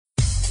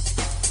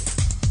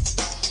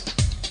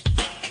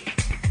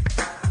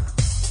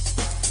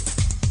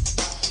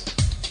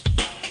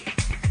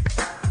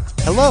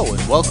Hello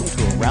and welcome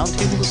to a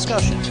roundtable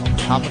discussion on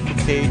the Comic Book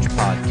Page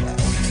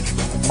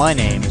podcast. My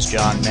name is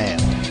John Mayo.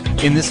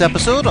 In this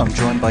episode, I'm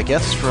joined by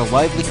guests for a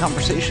lively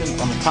conversation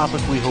on a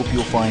topic we hope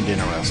you'll find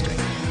interesting.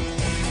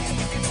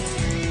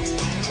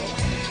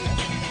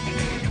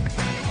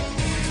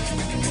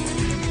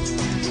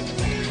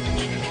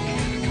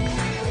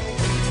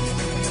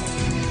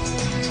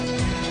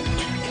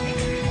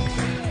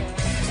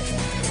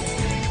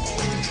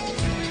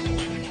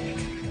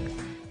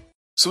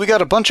 So we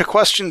got a bunch of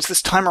questions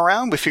this time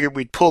around. We figured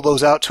we'd pull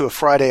those out to a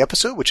Friday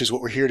episode, which is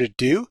what we're here to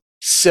do.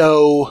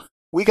 So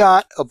we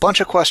got a bunch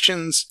of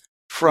questions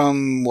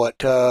from,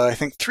 I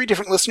think 3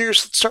 different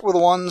listeners. Let's start with the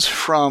ones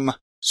from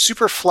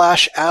Super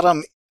Flash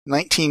Adam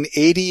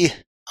 1980.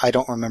 I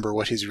don't remember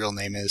what his real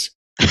name is.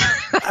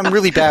 I'm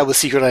really bad with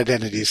secret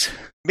identities.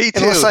 Me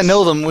too. Unless I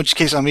know them, in which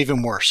case I'm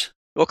even worse.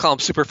 We'll call him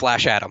Super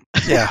Flash Adam.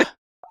 Yeah.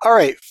 All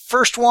right.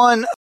 First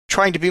one.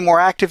 Trying to be more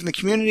active in the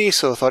community,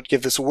 so I thought I'd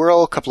give this a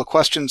whirl. A couple of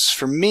questions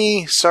from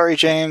me. Sorry,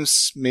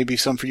 James. Maybe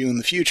some for you in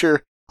the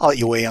future. I'll let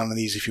you weigh in on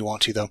these if you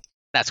want to, though.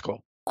 That's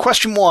cool.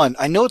 Question 1.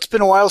 I know it's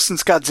been a while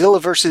since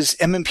Godzilla vs.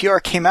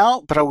 MMPR came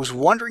out, but I was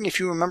wondering if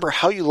you remember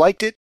how you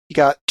liked it. You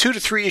got 2 to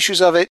 3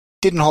 issues of it.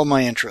 Didn't hold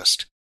my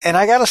interest. And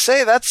I gotta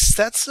say,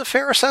 that's a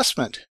fair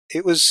assessment.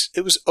 It was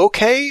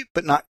okay,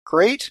 but not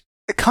great.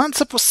 The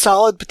concept was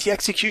solid, but the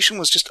execution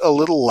was just a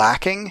little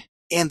lacking.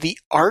 And the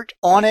art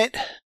on it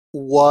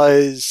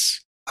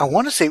was, I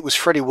want to say it was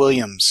Freddie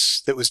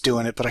Williams that was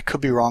doing it, but I could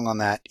be wrong on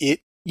that. You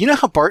know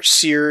how Bart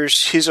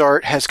Sears, his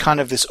art has kind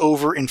of this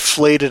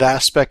overinflated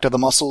aspect of the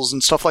muscles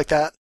and stuff like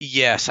that?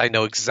 Yes, I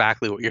know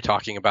exactly what you're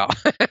talking about.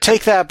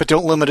 Take that, but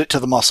don't limit it to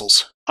the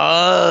muscles.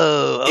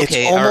 Oh,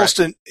 okay. It's almost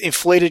an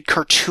inflated,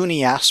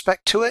 cartoony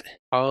aspect to it.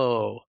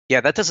 Oh,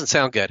 yeah, that doesn't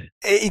sound good.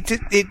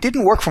 It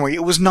didn't work for me.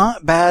 It was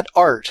not bad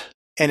art,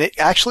 and it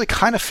actually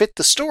kind of fit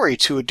the story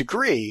to a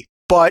degree.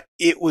 But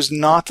it was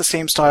not the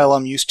same style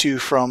I'm used to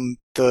from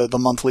the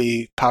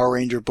monthly Power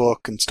Ranger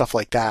book and stuff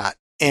like that.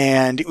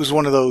 And it was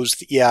one of those,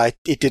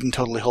 it didn't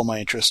totally hold my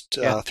interest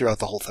throughout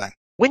the whole thing.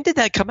 When did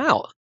that come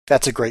out?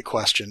 That's a great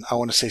question. I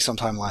want to say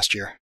sometime last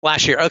year.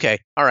 Last year, okay.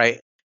 All right.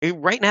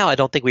 Right now, I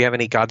don't think we have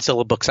any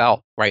Godzilla books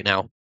out right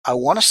now. I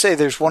want to say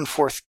there's one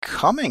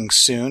forthcoming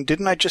soon.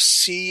 Didn't I just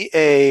see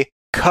a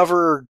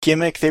cover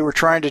gimmick they were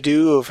trying to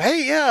do of,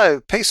 hey, yeah,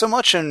 pay so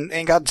much and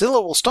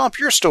Godzilla will stomp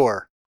your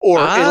store? Or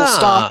it'll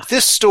stomp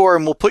this store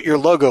and we'll put your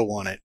logo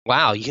on it.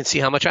 Wow, you can see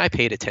how much I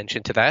paid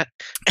attention to that.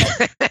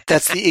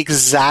 That's the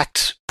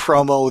exact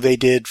promo they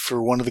did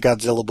for one of the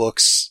Godzilla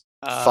books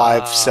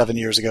 7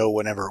 years ago,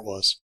 whenever it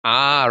was.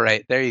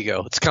 Right. There you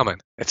go. It's coming.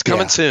 It's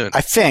coming soon.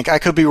 I think. I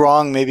could be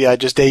wrong. Maybe I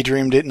just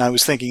daydreamed it and I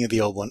was thinking of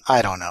the old one.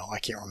 I don't know. I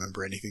can't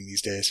remember anything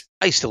these days.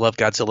 I used to love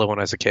Godzilla when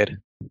I was a kid.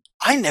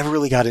 I never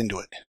really got into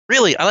it.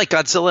 Really? I like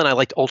Godzilla and I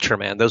liked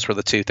Ultraman. Those were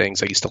the 2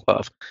 things I used to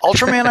love.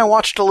 Ultraman I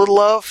watched a little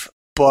of,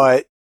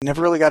 but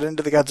never really got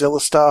into the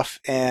Godzilla stuff,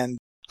 and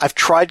I've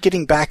tried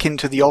getting back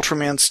into the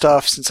Ultraman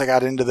stuff since I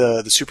got into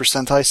the Super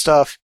Sentai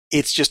stuff.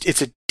 It's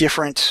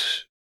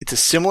a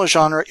similar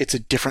genre, it's a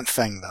different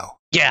thing though.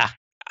 Yeah,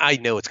 I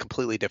know it's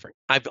completely different.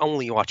 I've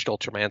only watched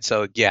Ultraman,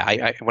 so yeah,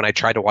 I when I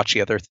try to watch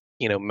the other,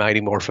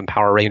 Mighty Morphin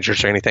Power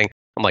Rangers or anything,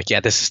 I'm like, yeah,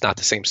 this is not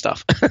the same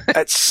stuff.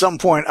 At some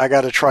point, I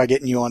gotta try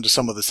getting you onto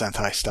some of the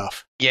Sentai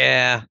stuff.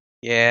 Yeah.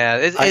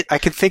 I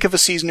can think of a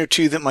season or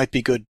 2 that might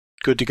be good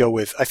to go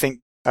with. I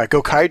think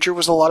Gokaiger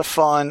was a lot of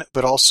fun,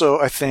 but also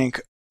I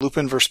think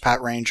Lupin vs. Pat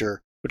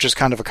Ranger, which is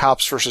kind of a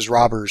cops versus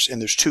robbers,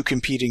 and there's 2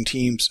 competing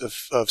teams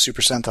of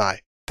Super Sentai.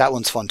 That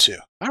one's fun too.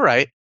 All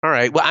right.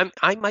 Well,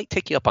 I might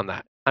take you up on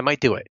that. I might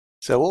do it.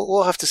 So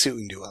we'll have to see what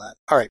we can do on that.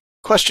 All right.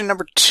 Question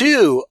number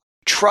 2.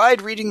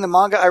 Tried reading the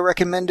manga I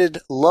recommended,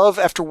 Love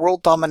After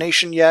World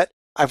Domination yet?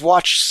 I've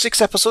watched 6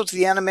 episodes of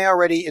the anime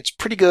already. It's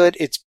pretty good.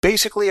 It's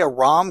basically a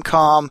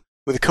rom-com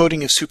with a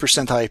coating of Super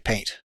Sentai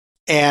paint.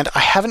 And I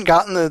haven't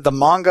gotten the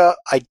manga.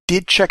 I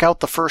did check out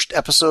the first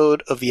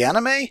episode of the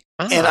anime,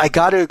 and I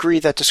gotta agree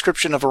that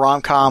description of a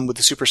rom-com with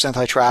the Super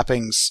Sentai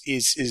trappings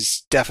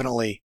is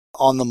definitely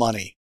on the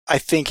money. I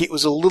think it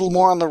was a little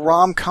more on the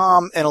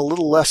rom-com and a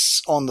little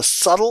less on the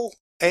subtle,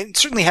 and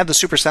certainly had the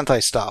Super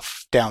Sentai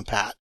stuff down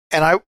pat.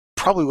 And I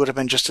probably would have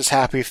been just as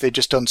happy if they'd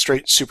just done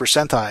straight Super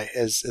Sentai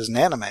as an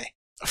anime.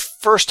 The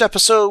first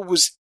episode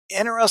was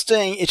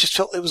interesting. It just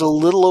felt it was a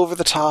little over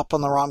the top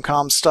on the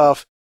rom-com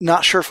stuff.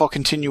 Not sure if I'll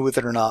continue with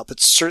it or not, but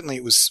certainly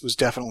it was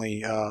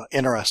definitely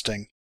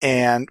interesting.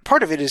 And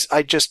part of it is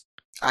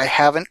I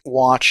haven't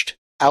watched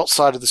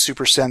outside of the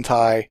Super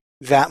Sentai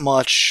that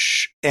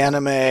much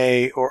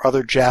anime or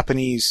other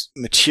Japanese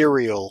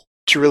material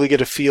to really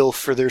get a feel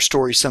for their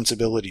story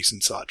sensibilities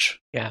and such.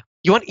 Yeah.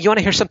 You want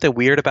to hear something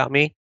weird about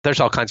me? There's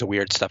all kinds of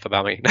weird stuff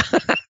about me.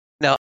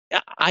 No,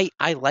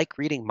 I like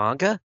reading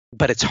manga,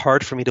 but it's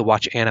hard for me to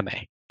watch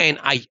anime. And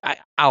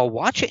I'll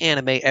watch an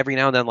anime every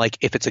now and then, like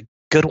if it's a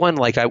good one,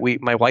 like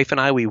my wife and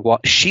I,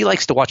 she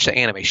likes to watch the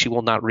anime. She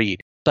will not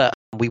read. But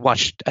we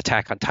watched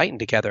Attack on Titan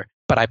together,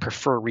 but I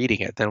prefer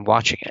reading it than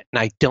watching it. And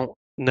I don't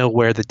know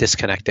where the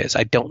disconnect is.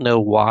 I don't know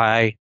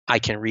why I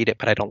can read it,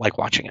 but I don't like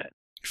watching it.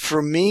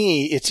 For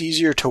me, it's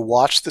easier to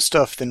watch the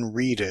stuff than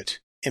read it.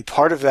 And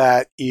part of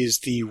that is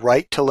the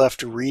right to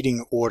left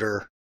reading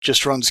order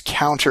just runs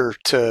counter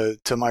to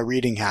my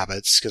reading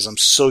habits because I'm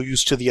so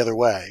used to the other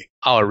way.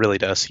 Oh, it really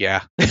does,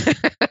 yeah.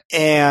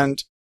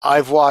 And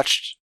I've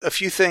watched a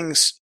few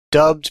things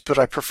dubbed, but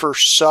I prefer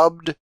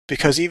subbed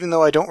because even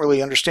though I don't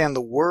really understand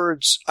the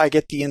words, I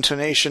get the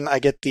intonation, I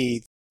get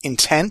the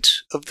intent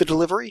of the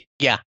delivery.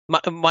 Yeah,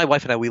 my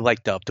wife and I, we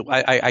like dubbed.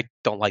 I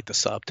don't like the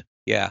subbed.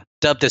 Yeah,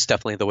 dubbed is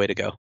definitely the way to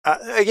go.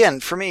 Again,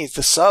 for me,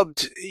 the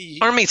subbed...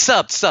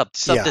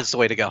 Subbed is the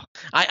way to go.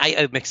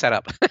 I mix that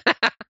up.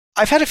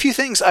 I've had a few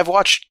things I've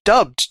watched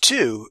dubbed,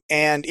 too,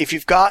 and if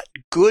you've got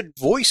good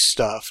voice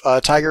stuff,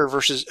 Tiger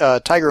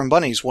and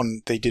Bunny's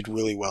one they did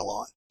really well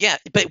on. Yeah,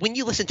 but when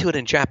you listen to it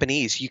in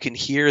Japanese, you can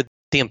hear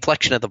the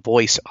inflection of the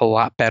voice a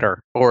lot better,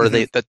 or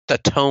the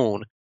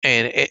tone,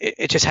 and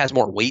it just has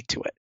more weight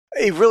to it.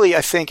 It really,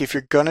 I think, if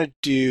you're going to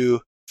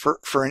do,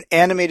 for an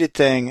animated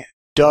thing,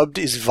 dubbed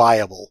is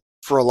viable.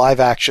 For a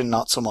live action,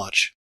 not so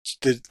much.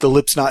 The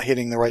lips not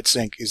hitting the right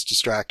sync is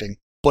distracting.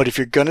 But if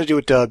you're going to do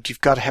it dubbed, you've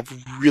got to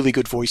have really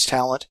good voice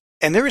talent.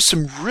 And there is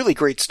some really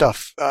great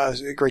stuff,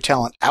 great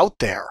talent out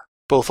there,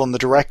 both on the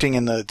directing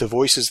and the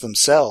voices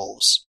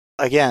themselves.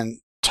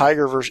 Again,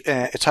 Tiger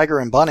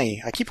and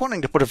Bunny, I keep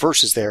wanting to put a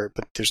versus there,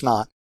 but there's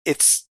not.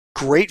 It's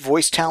great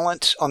voice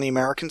talent on the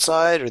American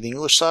side or the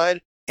English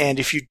side. And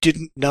if you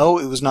didn't know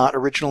it was not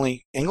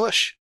originally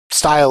English,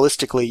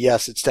 stylistically,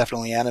 yes, it's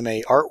definitely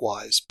anime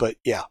art-wise, but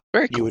yeah,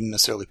 Very cool. You wouldn't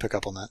necessarily pick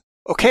up on that.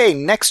 Okay,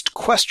 next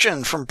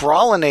question from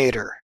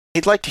Brawlinator.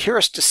 He'd like to hear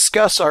us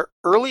discuss our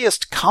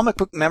earliest comic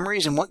book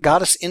memories and what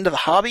got us into the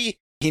hobby.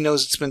 He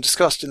knows it's been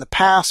discussed in the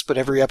past, but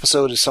every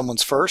episode is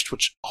someone's first,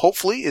 which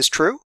hopefully is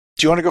true.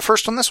 Do you want to go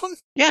first on this one?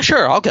 Yeah,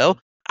 sure, I'll go.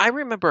 I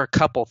remember a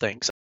couple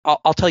things.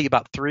 I'll tell you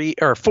about 3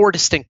 or 4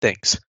 distinct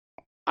things.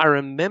 I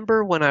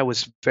remember when I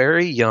was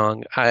very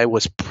young, I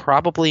was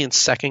probably in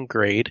 2nd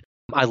grade.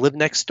 I lived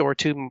next door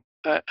to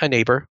a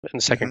neighbor in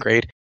 2nd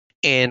grade,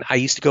 and I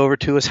used to go over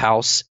to his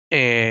house,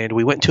 and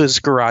we went to his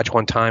garage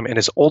one time, and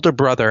his older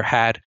brother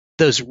had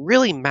those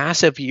really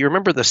massive, you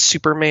remember the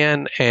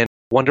Superman and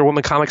Wonder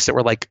Woman comics that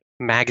were like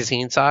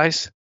magazine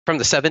size from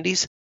the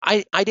 70s?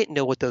 I didn't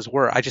know what those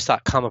were. I just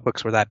thought comic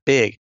books were that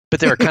big, but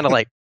they were kind of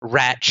like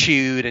rat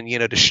chewed and,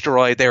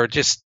 destroyed. They were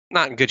just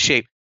not in good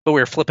shape, but we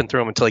were flipping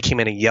through them until he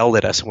came in and yelled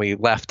at us and we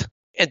left.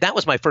 And that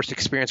was my first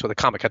experience with a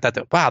comic. I thought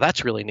that, wow,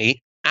 that's really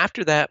neat.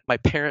 After that, my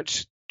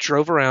parents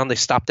drove around. They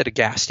stopped at a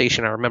gas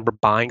station. I remember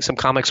buying some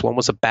comics. One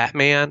was a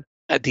Batman.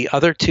 The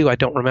other 2, I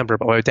don't remember,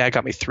 but my dad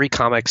got me 3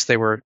 comics. They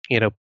were,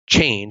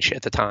 change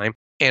at the time.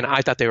 And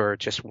I thought they were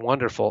just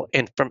wonderful.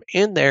 And from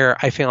in there,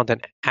 I found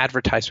an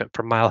advertisement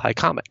for Mile High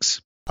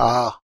Comics.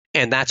 Ah.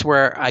 And that's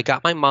where I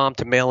got my mom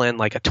to mail in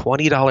like a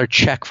 $20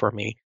 check for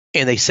me.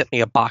 And they sent me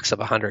a box of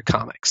 100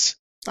 comics.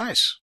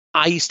 Nice.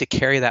 I used to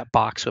carry that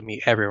box with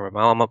me everywhere.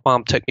 My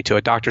mom took me to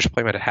a doctor's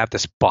appointment to have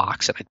this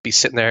box, and I'd be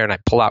sitting there and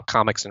I'd pull out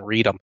comics and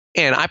read them.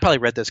 And I probably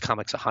read those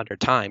comics 100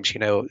 times,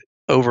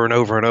 over and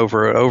over and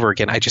over and over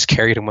again. I just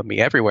carried them with me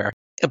everywhere.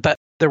 But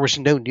there was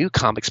no new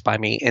comics by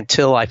me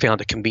until I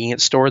found a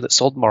convenience store that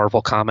sold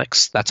Marvel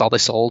comics. That's all they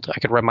sold. I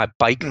could ride my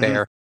bike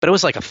there. But it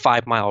was like a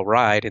 5-mile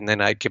ride, and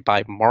then I could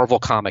buy Marvel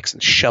comics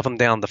and shove them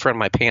down the front of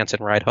my pants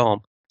and ride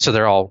home. So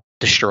they're all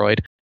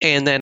destroyed.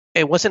 And then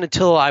it wasn't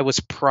until I was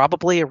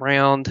probably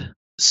around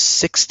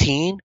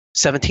 16,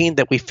 17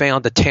 that we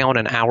found a town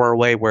an hour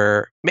away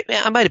where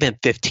I might have been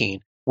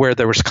 15 where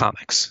there was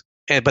comics.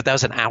 But that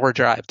was an hour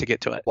drive to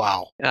get to it.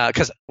 Wow.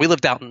 Because we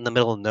lived out in the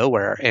middle of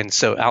nowhere, and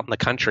so out in the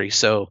country.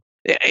 So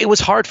it was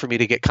hard for me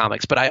to get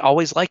comics, but I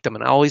always liked them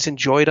and I always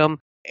enjoyed them.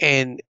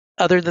 And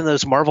other than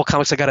those Marvel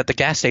comics I got at the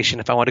gas station,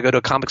 if I want to go to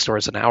a comic store,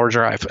 it's an hour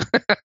drive.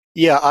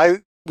 Yeah, I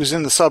was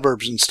in the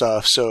suburbs and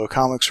stuff, so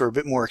comics were a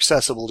bit more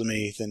accessible to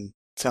me than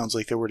it sounds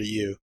like they were to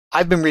you.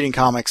 I've been reading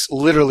comics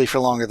literally for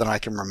longer than I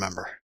can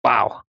remember.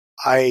 Wow.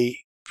 I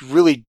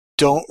really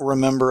don't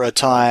remember a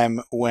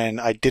time when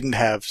I didn't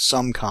have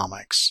some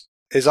comics.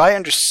 As I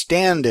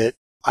understand it,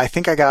 I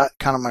think I got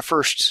kind of my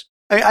first...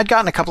 I'd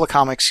gotten a couple of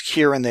comics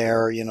here and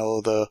there,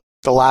 the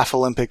Laugh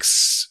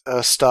Olympics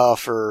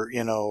stuff, or,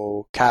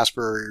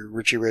 Casper,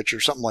 Richie Rich, or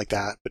something like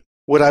that. But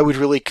what I would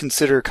really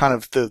consider kind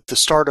of the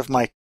start of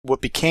what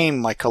became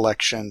my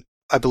collection,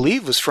 I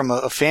believe was from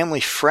a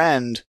family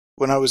friend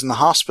when I was in the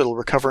hospital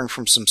recovering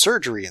from some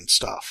surgery and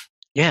stuff.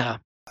 Yeah.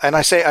 And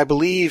I say I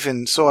believe,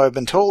 and so I've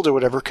been told or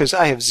whatever, because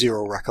I have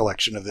zero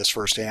recollection of this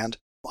firsthand.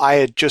 I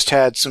had just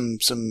had some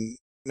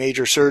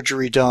major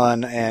surgery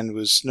done and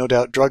was no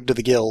doubt drugged to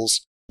the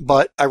gills.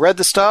 But I read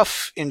the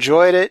stuff,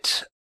 enjoyed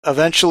it.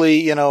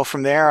 Eventually,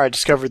 from there I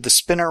discovered the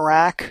spinner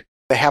rack.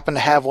 They happened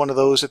to have one of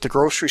those at the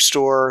grocery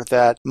store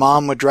that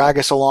Mom would drag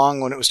us along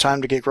when it was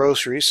time to get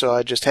groceries. So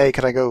I just, hey,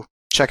 could I go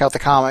check out the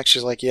comics?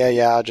 She's like,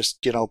 yeah,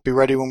 just, be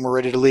ready when we're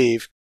ready to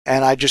leave.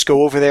 And I'd just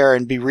go over there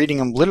and be reading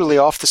them literally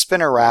off the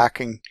spinner rack.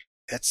 And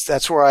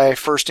that's where I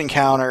first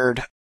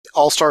encountered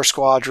All-Star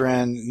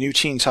Squadron, New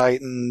Teen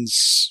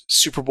Titans,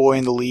 Superboy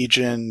and the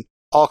Legion,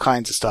 all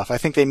kinds of stuff. I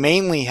think they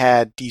mainly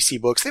had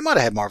DC books. They might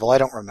have had Marvel. I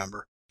don't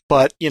remember.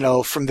 But,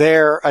 from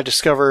there, I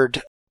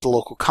discovered the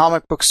local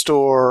comic book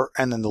store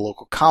and then the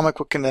local comic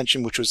book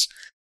convention, which was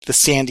the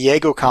San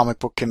Diego Comic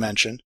Book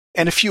Convention,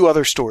 and a few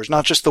other stores,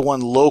 not just the one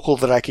local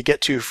that I could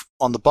get to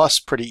on the bus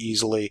pretty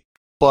easily,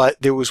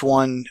 but there was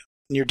one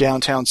near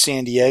downtown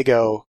San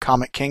Diego,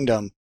 Comic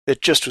Kingdom,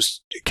 that just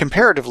was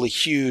comparatively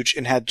huge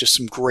and had just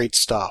some great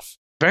stuff.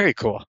 Very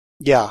cool.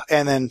 Yeah,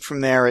 and then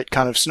from there it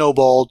kind of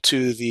snowballed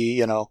to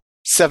the,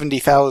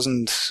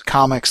 70,000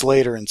 comics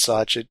later and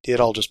such. It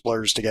all just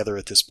blurs together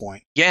at this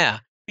point. Yeah.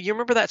 You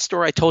remember that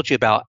store I told you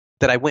about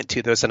that I went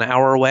to that was an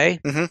hour away?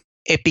 Mm-hmm.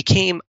 It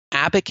became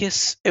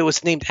Abacus. It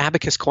was named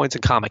Abacus Coins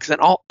and Comics.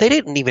 And they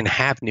didn't even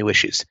have new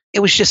issues. It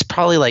was just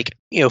probably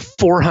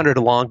 400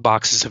 long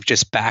boxes of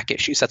just back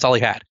issues. That's all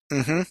he had.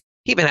 Mm-hmm.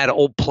 He even had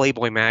old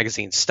Playboy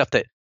magazines, stuff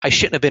that I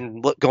shouldn't have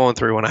been going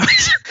through when I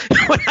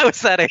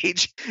was that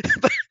age.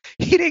 But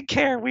he didn't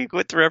care. We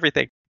went through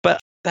everything. But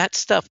that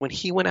stuff, when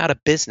he went out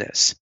of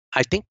business,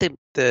 I think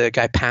the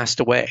guy passed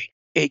away.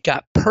 It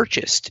got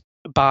purchased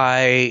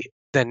by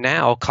the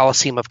now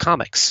Coliseum of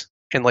Comics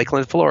in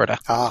Lakeland, Florida.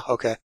 Ah,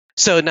 okay.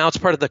 So now it's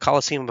part of the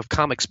Coliseum of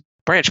Comics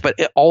branch, but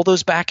all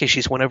those back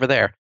issues went over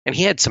there, and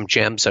he had some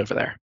gems over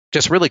there.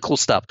 Just really cool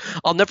stuff.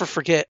 I'll never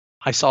forget,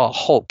 I saw a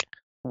Hulk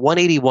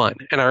 181,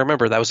 and I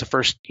remember that was the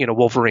first,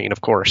 Wolverine,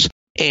 of course.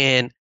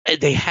 And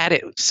they had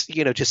it,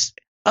 just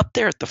up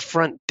there at the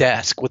front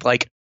desk with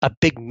a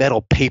big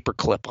metal paper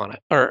clip on it,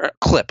 or a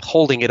clip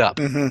holding it up.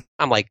 Mm-hmm.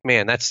 I'm like,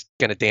 man, that's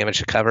going to damage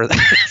the cover.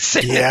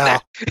 Yeah.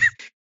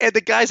 And the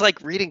guy's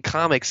reading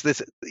comics,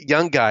 this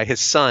young guy, his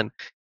son,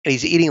 and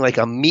he's eating a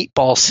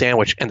meatball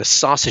sandwich and the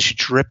sausage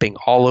dripping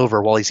all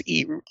over while he's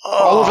eating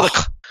all over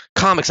the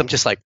comics. I'm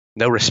just like,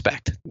 no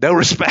respect. No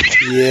respect.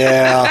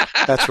 Yeah,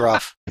 that's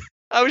rough.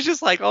 I was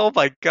just like, oh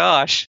my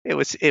gosh. It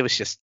was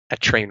just a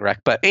train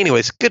wreck. But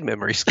anyways, good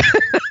memories.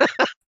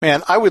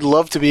 Man, I would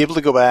love to be able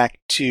to go back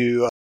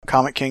to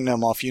Comic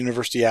Kingdom off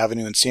University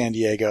Avenue in San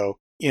Diego,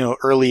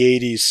 early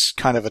 80s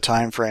kind of a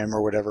time frame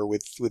or whatever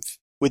with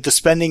the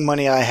spending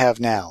money I have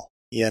now,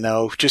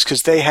 just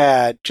because they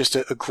had just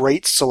a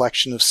great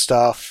selection of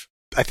stuff.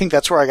 I think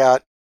that's where I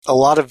got a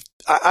lot of,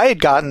 I've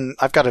got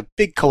a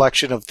big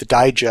collection of the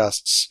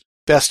digests,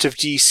 Best of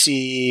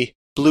DC,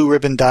 Blue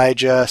Ribbon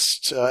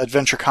Digest,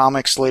 Adventure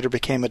Comics later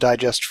became a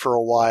digest for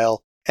a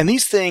while. And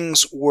these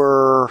things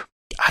were,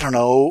 I don't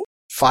know,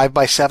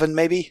 5x7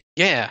 maybe?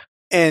 Yeah.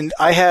 And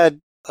I had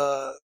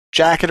a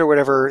jacket or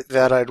whatever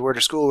that I'd wear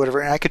to school or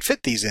whatever, and I could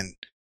fit these in.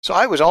 So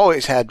I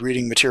always had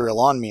reading material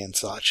on me and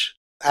such.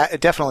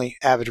 Definitely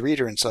avid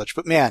reader and such.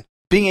 But man,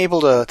 being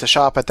able to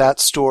shop at that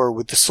store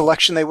with the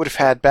selection they would have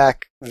had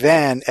back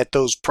then at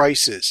those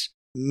prices,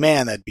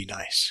 man, that'd be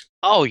nice.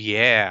 Oh,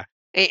 yeah.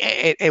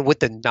 And with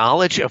the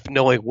knowledge of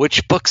knowing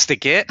which books to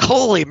get,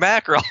 holy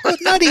mackerel.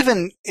 Not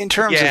even in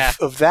terms Yeah.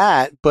 of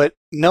that, but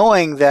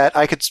knowing that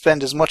I could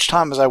spend as much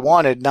time as I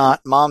wanted,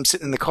 not mom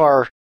sitting in the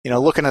car,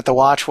 looking at the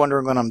watch,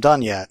 wondering when I'm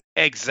done yet.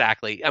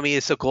 Exactly. I mean,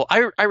 it's so cool.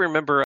 I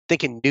remember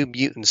thinking New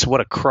Mutants, what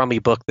a crummy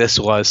book this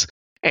was.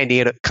 And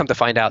come to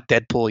find out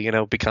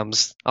Deadpool,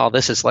 becomes,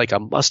 this is a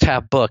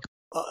must-have book.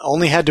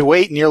 Only had to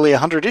wait nearly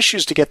 100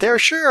 issues to get there,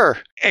 sure.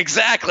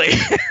 Exactly.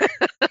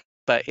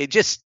 But it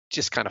just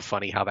kind of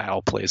funny how that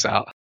all plays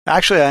out.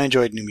 Actually, I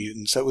enjoyed New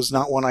Mutants. That was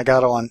not one I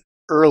got on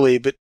early,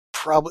 but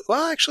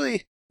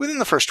actually, within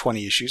the first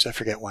 20 issues, I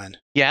forget when.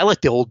 Yeah, I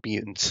like the old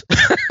mutants.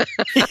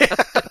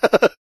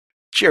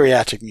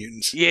 Geriatric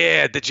mutants.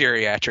 Yeah, the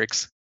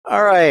geriatrics.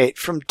 All right,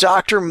 from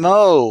Dr.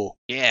 Mo.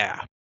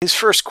 Yeah. His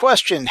first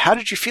question, how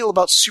did you feel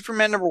about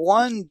Superman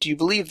 #1? Do you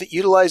believe that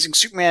utilizing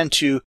Superman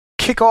to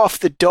kick off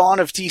the Dawn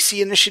of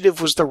DC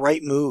initiative was the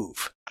right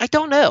move? I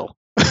don't know.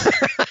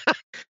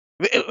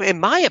 In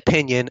my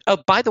opinion,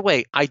 by the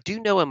way, I do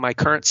know in my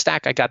current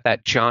stack, I got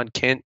that John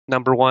Kent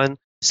 #1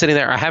 sitting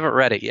there. I haven't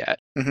read it yet.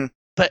 Mm-hmm.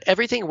 But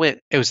everything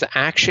it was the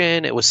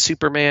action, it was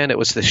Superman, it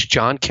was this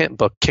John Kent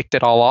book, kicked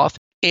it all off.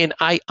 And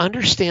I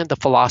understand the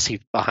philosophy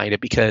behind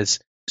it because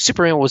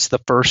Superman was the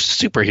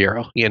first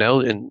superhero,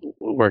 and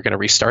we're going to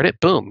restart it.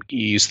 Boom.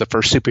 You use the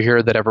first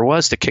superhero that ever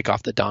was to kick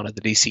off the dawn of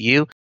the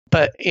DCU.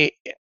 But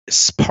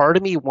part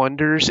of me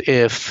wonders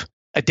if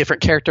a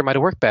different character might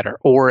have worked better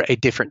or a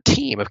different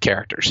team of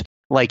characters.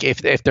 Like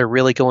if they're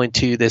really going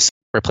to this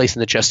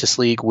replacing the Justice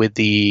League with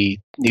the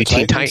new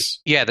Teen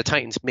Titans. Yeah, the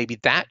Titans. Maybe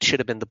that should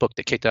have been the book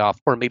that kicked it off,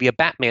 or maybe a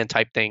Batman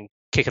type thing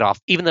kick it off.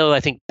 Even though I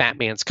think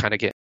Batman's kind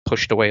of get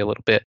pushed away a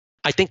little bit.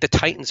 I think the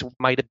Titans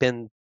might have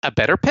been a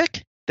better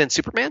pick than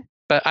Superman,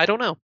 but I don't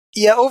know.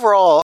 Yeah,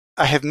 overall,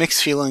 I have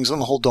mixed feelings on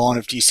the whole Dawn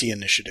of DC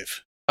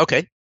initiative. Okay.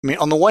 I mean,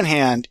 on the one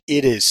hand,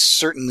 it is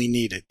certainly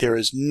needed. There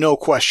is no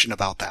question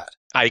about that.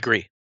 I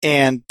agree.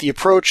 And the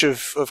approach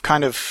of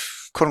kind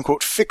of,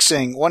 quote-unquote,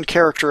 fixing one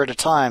character at a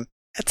time,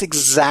 that's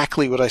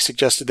exactly what I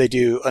suggested they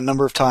do a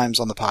number of times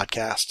on the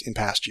podcast in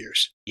past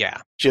years.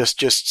 Yeah.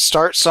 Just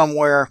start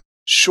somewhere,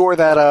 shore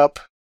that up,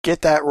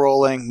 get that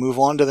rolling, move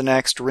on to the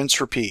next, rinse,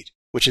 repeat,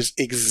 which is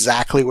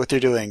exactly what they're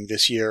doing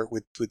this year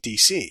with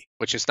DC.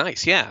 Which is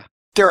nice, yeah.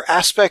 There are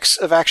aspects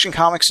of Action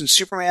Comics and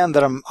Superman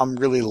that I'm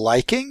really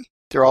liking.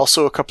 There are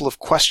also a couple of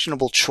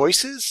questionable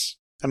choices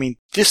I mean,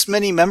 this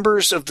many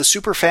members of the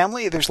super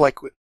family, there's like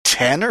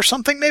 10 or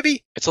something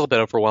maybe? It's a little bit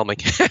overwhelming.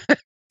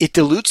 It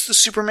dilutes the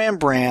Superman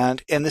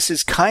brand, and this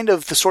is kind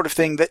of the sort of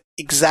thing that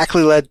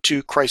exactly led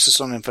to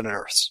Crisis on Infinite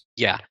Earths.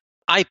 Yeah.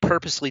 I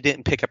purposely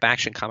didn't pick up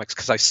Action Comics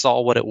because I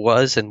saw what it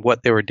was and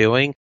what they were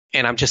doing.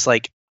 And I'm just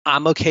like,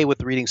 I'm okay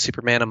with reading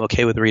Superman. I'm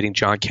okay with reading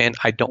John Kent.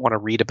 I don't want to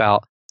read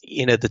about,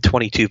 the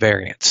 22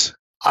 variants.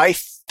 I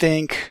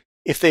think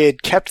if they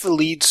had kept the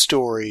lead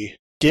story,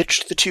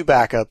 ditched the 2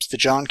 backups, the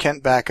John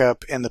Kent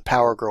backup and the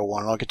Power Girl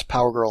one, and I'll get to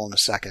Power Girl in a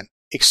second,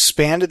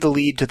 expanded the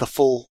lead to the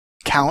full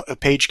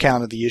page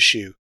count of the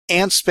issue,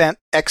 and spent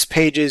X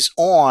pages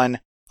on,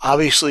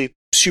 obviously,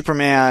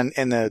 Superman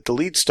and the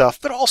lead stuff,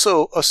 but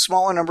also a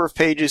smaller number of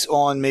pages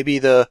on maybe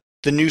the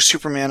new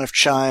Superman of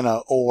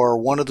China or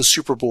one of the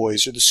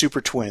Superboys or the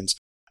Super Twins,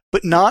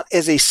 but not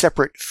as a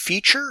separate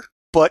feature,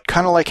 but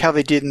kind of like how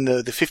they did in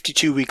the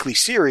 52 weekly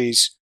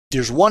series.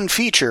 There's one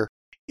feature,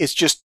 it's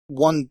just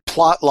one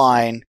plot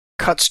line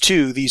cuts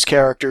to these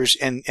characters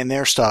and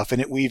their stuff,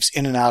 and it weaves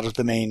in and out of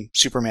the main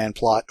Superman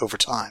plot over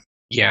time.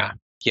 Yeah.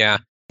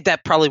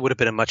 That probably would have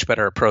been a much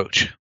better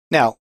approach.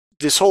 Now,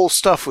 this whole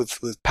stuff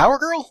with Power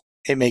Girl,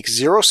 it makes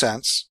 0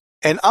 sense.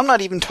 And I'm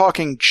not even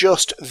talking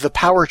just the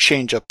power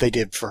change-up they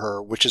did for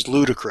her, which is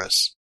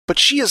ludicrous. But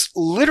she is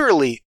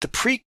literally the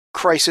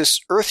pre-Crisis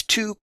Earth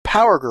 2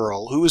 Power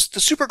Girl, who is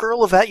the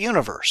Supergirl of that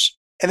universe.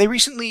 And they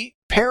recently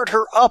paired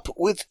her up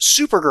with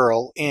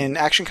Supergirl in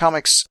Action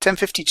Comics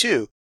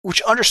 1052,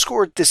 which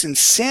underscored this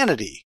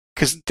insanity,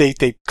 because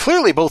they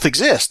clearly both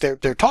exist.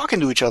 They're talking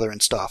to each other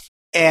and stuff.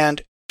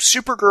 And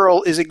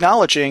Supergirl is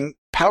acknowledging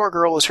Power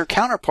Girl is her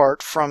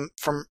counterpart from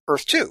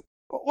Earth 2.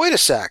 Wait a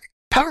sec.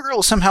 Power Girl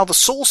is somehow the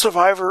sole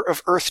survivor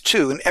of Earth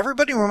 2, and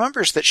everybody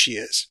remembers that she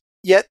is.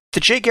 Yet, the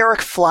Jay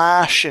Garrick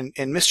Flash and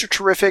Mr.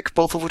 Terrific,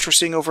 both of which we're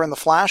seeing over in the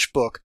Flash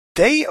book,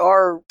 they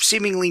are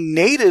seemingly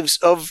natives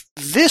of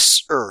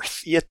this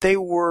Earth, yet they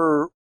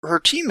were her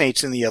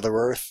teammates in the other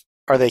Earth.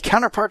 Are they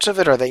counterparts of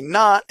it? Are they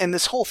not? And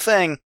this whole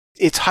thing,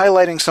 it's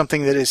highlighting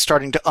something that is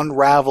starting to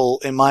unravel,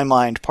 in my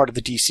mind, part of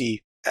the DC.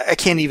 I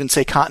can't even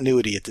say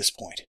continuity at this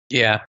point.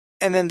 Yeah.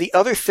 And then the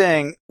other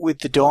thing with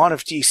the dawn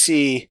of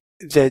DC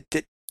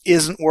that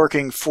isn't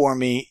working for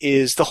me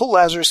is the whole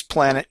Lazarus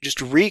Planet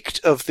just reeked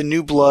of the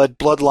New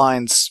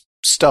Bloodlines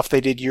stuff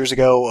they did years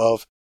ago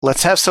of,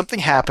 let's have something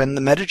happen,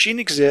 the metagene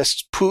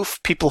exists, poof,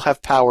 people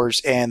have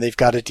powers, and they've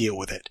got to deal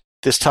with it.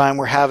 This time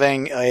we're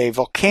having a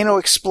volcano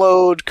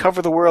explode,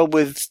 cover the world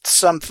with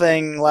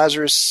something,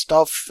 Lazarus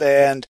stuff,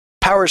 and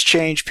powers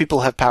change,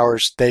 people have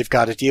powers, they've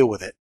got to deal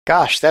with it.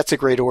 Gosh, that's a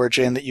great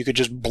origin that you could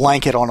just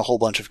blanket on a whole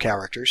bunch of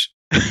characters.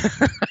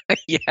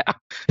 Yeah.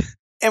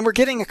 And we're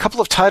getting a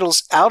couple of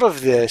titles out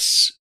of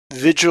this.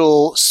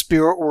 Vigil,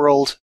 Spirit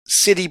World,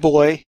 City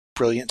Boy.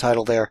 Brilliant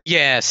title there.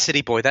 Yeah,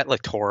 City Boy. That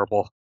looked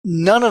horrible.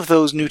 None of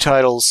those new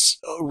titles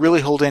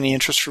really hold any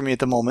interest for me at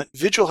the moment.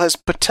 Vigil has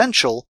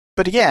potential,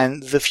 but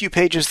again, the few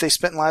pages they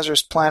spent in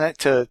Lazarus Planet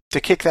to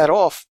kick that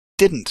off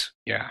didn't.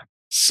 Yeah.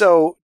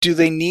 So, do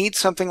they need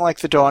something like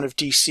the Dawn of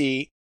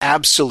DC?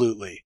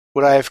 Absolutely.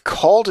 Would I have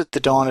called it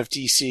the Dawn of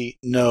DC?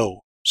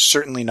 No,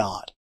 certainly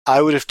not.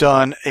 I would have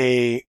done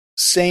a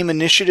same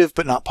initiative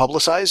but not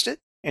publicized it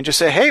and just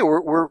say, hey,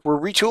 we're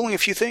retooling a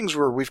few things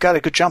where we've got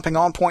a good jumping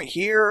on point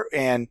here,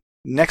 and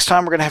next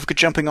time we're going to have a good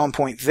jumping on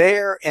point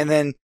there, and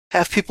then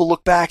have people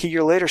look back a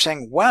year later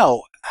saying,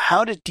 wow,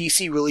 how did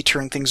DC really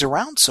turn things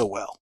around so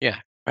well?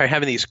 Yeah, by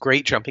having these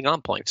great jumping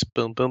on points.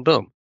 Boom, boom,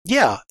 boom.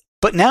 Yeah,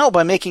 but now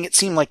by making it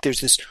seem like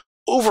there's this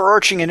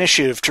overarching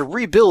initiative to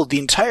rebuild the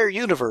entire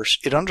universe,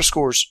 it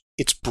underscores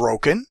it's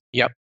broken.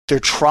 Yep. They're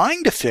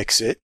trying to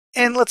fix it.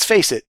 And let's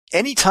face it,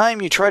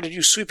 anytime you try to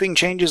do sweeping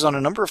changes on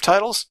a number of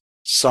titles,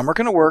 some are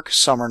going to work,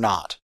 some are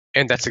not.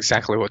 And that's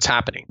exactly what's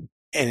happening.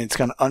 And it's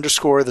going to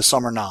underscore the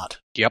some are not.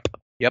 Yep.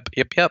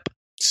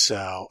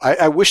 So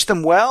I wish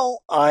them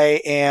well.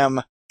 I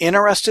am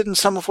interested in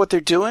some of what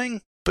they're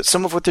doing, but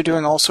some of what they're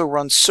doing also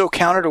runs so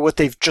counter to what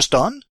they've just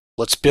done.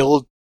 Let's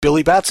build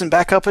Billy Batson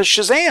back up as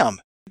Shazam.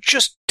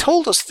 Just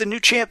told us the new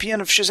champion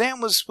of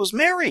Shazam was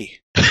Mary.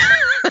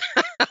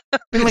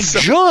 I mean,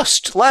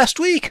 just last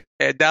week.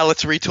 And now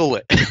let's retool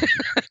it.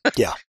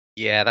 Yeah.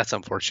 Yeah, that's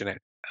unfortunate.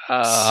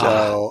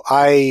 So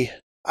I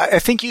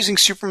think using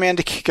Superman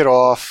to kick it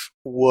off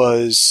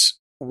was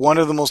one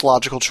of the most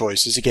logical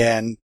choices.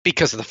 Again,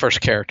 because of the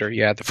first character.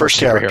 Yeah, the first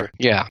superhero. character.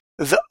 Yeah.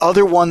 The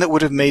other one that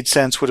would have made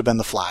sense would have been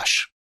the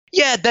Flash.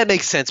 Yeah, that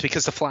makes sense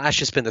because the Flash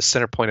has been the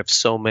center point of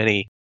so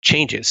many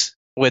changes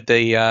with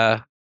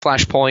the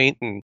Flashpoint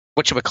and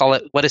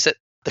whatchamacallit. What is it?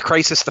 The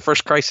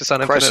first Crisis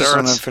on Infinite Earths. Crisis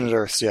on Infinite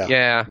Earths, yeah.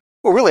 Yeah.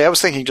 Well, really, I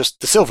was thinking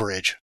just the Silver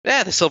Age.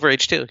 Yeah, the Silver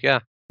Age too,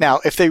 yeah. Now,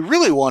 if they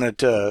really wanted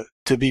to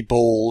be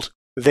bold,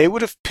 they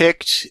would have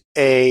picked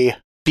a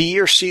B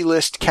or C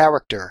list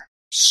character,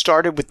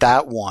 started with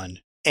that one,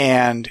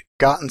 and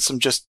gotten some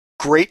just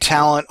great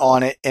talent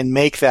on it and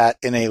make that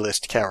an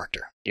A-list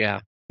character.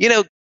 Yeah.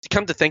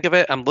 Come to think of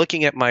it, I'm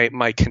looking at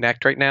my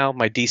Connect right now,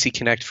 my DC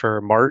Connect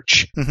for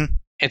March,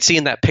 and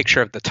seeing that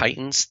picture of the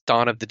Titans,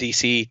 Dawn of the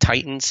DC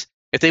Titans.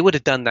 If they would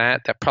have done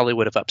that, that probably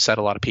would have upset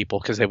a lot of people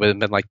because they would have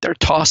been like, they're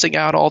tossing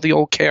out all the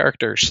old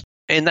characters.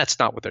 And that's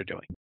not what they're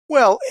doing.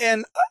 Well,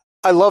 and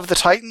I love the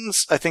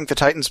Titans. I think the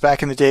Titans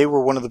back in the day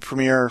were one of the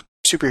premier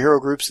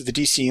superhero groups of the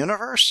DC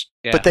universe.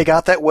 Yeah. But they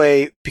got that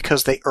way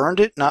because they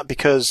earned it, not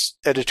because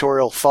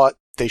editorial thought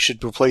they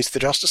should replace the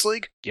Justice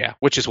League. Yeah,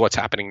 which is what's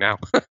happening now.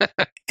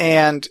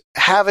 And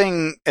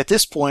having, at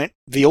this point,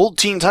 the old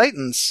Teen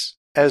Titans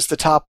as the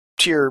top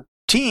tier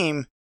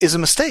team is a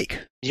mistake.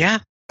 Yeah.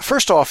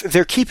 First off,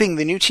 they're keeping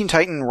the new Teen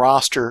Titan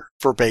roster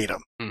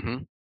verbatim. Mm-hmm.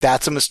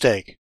 That's a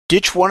mistake.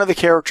 Ditch one of the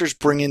characters,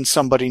 bring in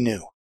somebody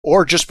new.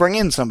 Or just bring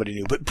in somebody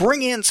new, but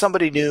bring in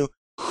somebody new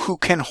who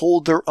can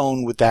hold their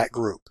own with that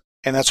group.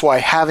 And that's why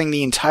having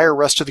the entire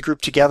rest of the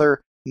group together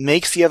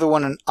makes the other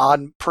one an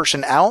odd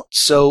person out,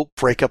 so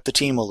break up the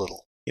team a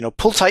little. You know,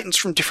 pull Titans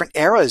from different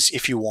eras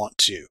if you want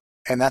to.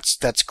 And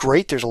that's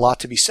great. There's a lot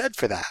to be said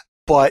for that.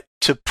 But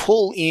to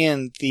pull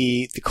in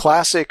the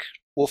classic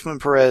Wolfman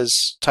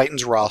Perez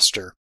Titans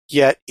roster,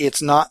 yet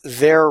it's not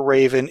their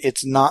Raven,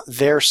 it's not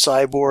their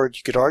Cyborg.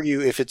 You could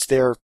argue if it's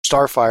their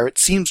Starfire, it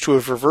seems to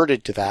have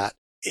reverted to that.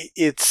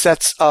 It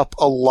sets up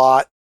a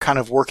lot kind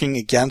of working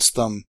against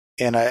them,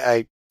 and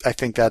I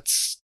think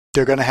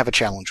they're going to have a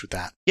challenge with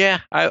that. Yeah,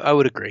 I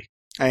would agree.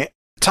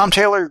 Tom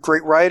Taylor,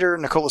 great writer.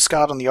 Nicola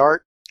Scott on the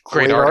art,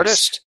 Great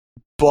artist.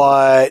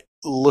 But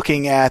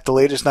looking at the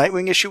latest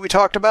Nightwing issue we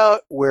talked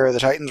about, where the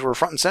Titans were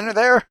front and center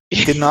there,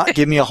 did not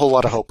give me a whole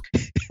lot of hope.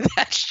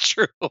 That's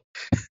true.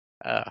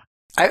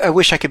 I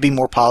wish I could be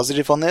more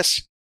positive on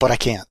this, but I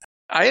can't.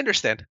 I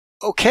understand.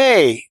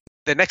 Okay.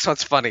 The next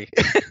one's funny.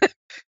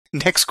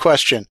 Next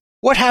question.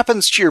 What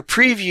happens to your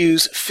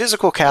previews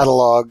physical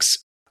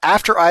catalogs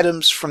after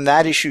items from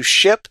that issue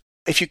ship?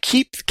 If you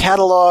keep the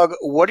catalog,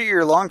 what are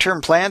your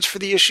long-term plans for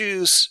the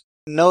issues?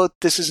 Note,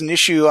 this is an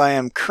issue I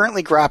am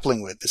currently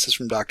grappling with. This is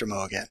from Dr.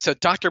 Mo again. So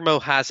Dr. Mo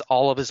has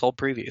all of his old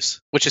previews,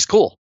 which is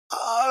cool.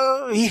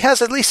 He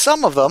has at least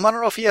some of them. I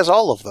don't know if he has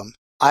all of them.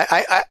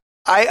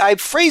 I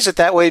phrase it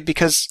that way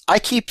because I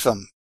keep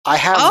them. I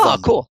have them. Oh,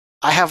 cool.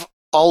 I have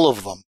all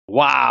of them.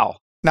 Wow.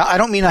 Now, I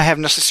don't mean I have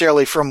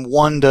necessarily from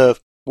 1 to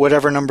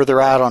whatever number they're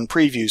at on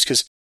previews,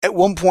 because at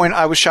one point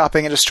I was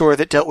shopping at a store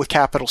that dealt with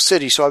Capital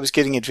City, so I was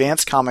getting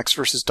Advanced Comics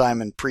versus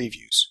Diamond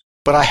previews.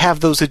 But I have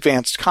those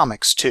Advanced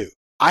Comics, too.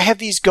 I have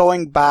these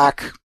going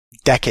back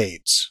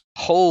decades.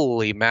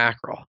 Holy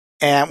mackerel.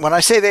 And when I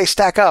say they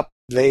stack up,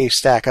 they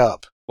stack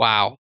up.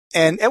 Wow.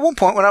 And at one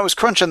point when I was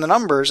crunching the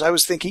numbers, I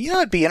was thinking,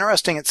 it'd be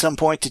interesting at some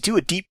point to do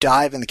a deep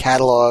dive in the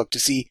catalog to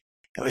see,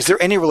 is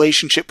there any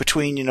relationship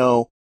between,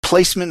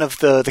 placement of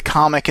the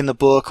comic in the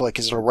book, like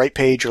is it a right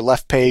page or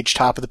left page,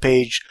 top of the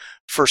page,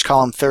 first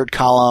column, third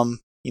column,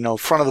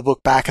 front of the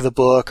book, back of the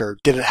book, or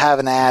did it have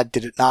an ad,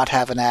 did it not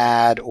have an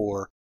ad,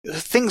 or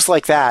things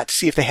like that to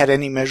see if they had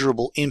any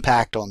measurable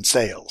impact on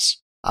sales.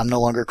 I'm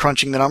no longer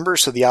crunching the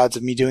numbers, so the odds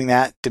of me doing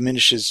that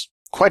diminishes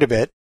quite a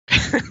bit.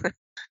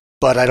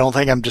 But I don't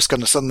think I'm just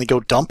going to suddenly go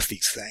dump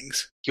these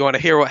things. You want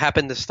to hear what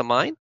happened to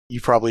mine?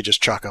 You probably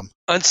just chuck them.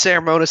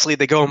 Unceremoniously,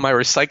 they go in my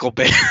recycle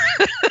bin.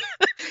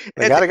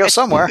 They got to go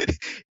somewhere.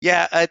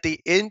 Yeah, at the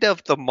end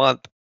of the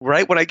month,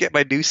 right when I get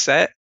my new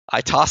set,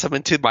 I toss them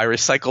into my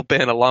recycle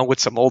bin along with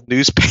some old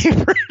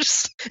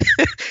newspapers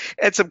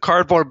and some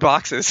cardboard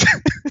boxes.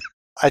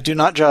 I do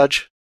not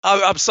judge.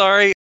 I'm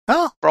sorry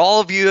for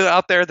all of you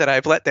out there that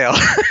I've let down.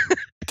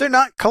 They're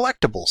not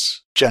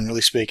collectibles,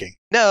 generally speaking.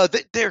 No,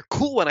 they're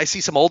cool when I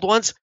see some old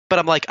ones, but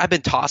I'm like, I've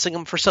been tossing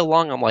them for so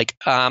long, I'm like,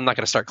 I'm not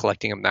going to start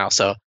collecting them now.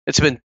 So it's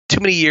been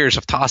too many years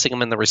of tossing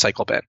them in the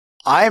recycle bin.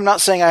 I am not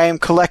saying I am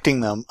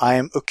collecting them. I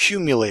am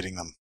accumulating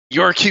them.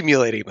 You're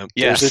accumulating them.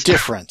 Yes. There's a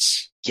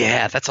difference.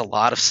 Yeah, that's a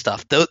lot of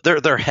stuff.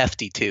 They're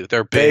hefty, too.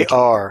 They're big. They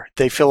are.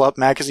 They fill up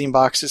magazine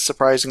boxes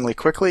surprisingly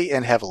quickly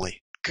and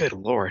heavily. Good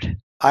Lord.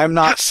 I'm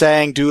not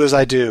saying do as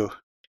I do.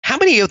 How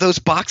many of those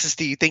boxes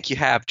do you think you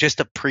have just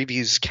of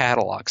previews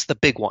catalogs, the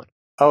big one?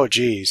 Oh,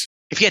 geez.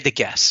 If you had to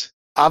guess.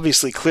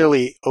 Obviously,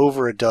 clearly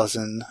over a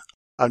dozen.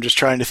 I'm just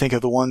trying to think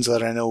of the ones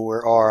that I know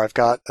where are. I've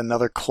got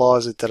another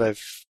closet that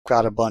I've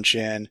got a bunch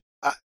in.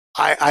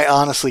 I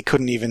honestly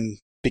couldn't even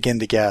begin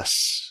to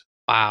guess.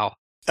 Wow.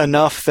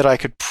 Enough that I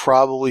could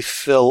probably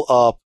fill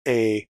up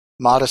a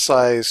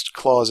modest-sized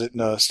closet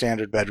in a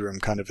standard bedroom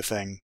kind of a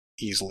thing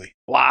easily.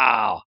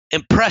 Wow.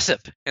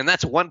 Impressive. And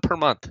that's one per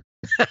month.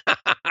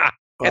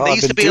 Well,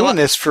 I've been doing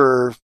this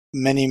for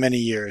many, many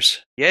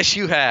years. Yes,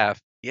 you have.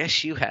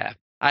 Yes, you have.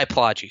 I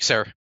applaud you,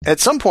 sir. At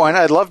some point,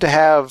 I'd love to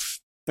have,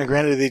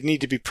 granted, they'd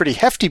need to be pretty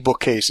hefty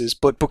bookcases,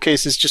 but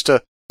bookcases just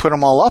to put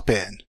them all up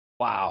in.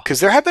 Wow. Because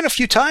there have been a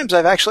few times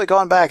I've actually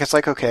gone back. It's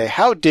like, okay,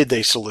 how did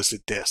they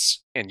solicit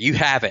this? And you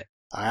have it.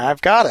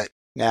 I've got it.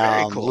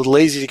 Now, I'm a little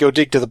lazy to go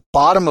dig to the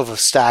bottom of a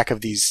stack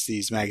of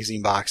these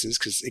magazine boxes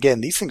because,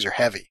 again, these things are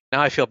heavy. Now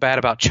I feel bad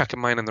about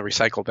chucking mine in the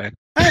recycle bin.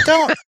 I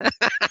don't.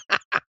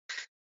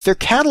 They're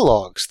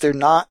catalogs. They're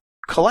not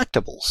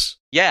collectibles.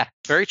 Yeah,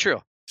 very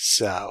true.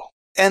 So,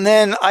 and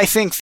then I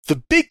think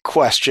the big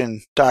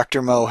question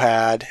Dr. Mo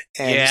had,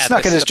 and it's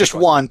not going to just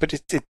one, but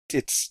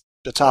it's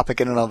a topic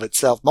in and of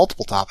itself,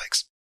 multiple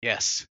topics.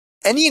 Yes.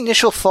 Any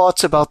initial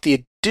thoughts about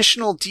the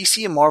additional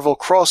DC and Marvel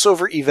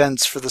crossover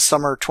events for the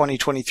summer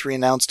 2023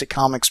 announced at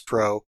Comics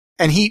Pro?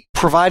 And he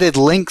provided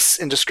links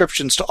and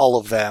descriptions to all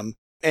of them.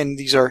 And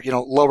these are,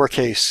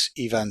 lowercase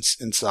events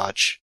and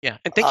such. Yeah,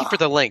 and thank you for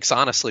the links,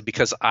 honestly,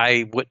 because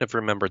I wouldn't have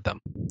remembered them.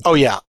 Oh,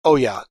 yeah.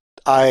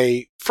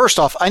 First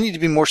off, I need to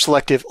be more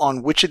selective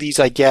on which of these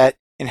I get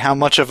and how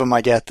much of them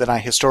I get than I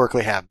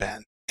historically have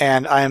been.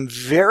 And I am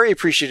very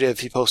appreciative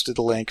he posted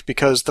the link,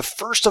 because the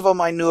first of them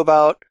I knew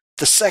about,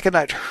 the second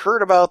I'd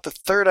heard about, the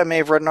third I may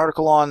have read an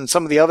article on, and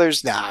some of the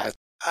others,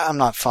 I'm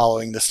not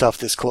following the stuff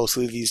this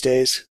closely these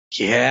days.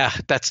 Yeah,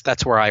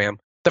 that's where I am.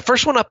 The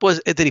first one up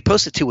was that he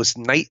posted to was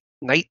Night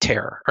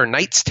Terror, or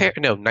Night's Terror.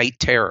 No, Night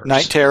Terrors.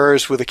 Night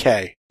Terrors with a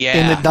K. Yeah.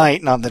 In the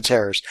night, not the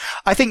terrors.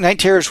 I think Night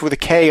Terrors with a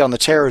K on the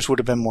terrors would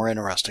have been more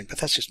interesting, but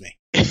that's just me.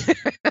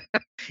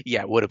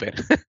 Yeah, it would have been.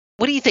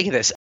 What do you think of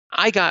this?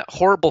 I got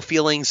horrible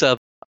feelings of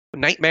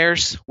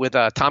Nightmares with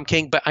Tom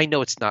King, but I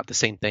know it's not the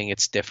same thing.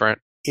 It's different.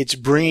 It's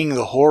bringing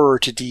the horror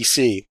to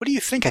DC. What do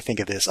you think I think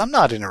of this? I'm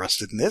not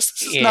interested in this.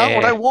 This is not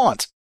what I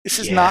want. This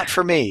is not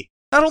for me.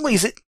 Not only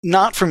is it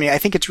not for me, I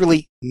think it's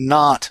really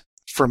not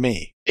for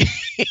me.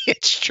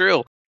 It's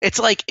true. It's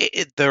like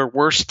their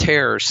worst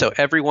terror, so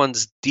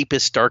everyone's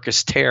deepest,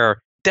 darkest terror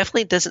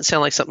definitely doesn't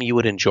sound like something you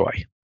would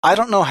enjoy. I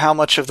don't know how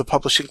much of the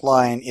publishing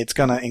line it's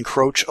going to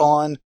encroach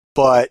on,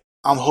 but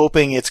I'm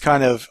hoping it's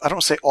kind of, I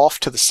don't say off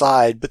to the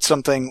side, but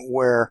something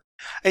where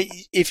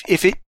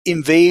if it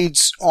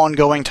invades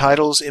ongoing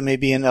titles, it may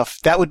be enough.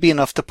 That would be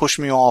enough to push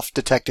me off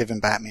Detective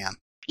and Batman.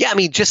 Yeah, I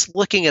mean, just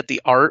looking at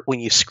the art, when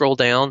you scroll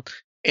down,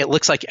 it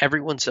looks like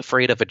everyone's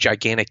afraid of a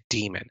gigantic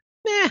demon.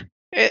 I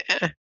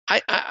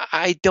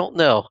don't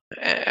know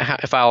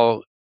if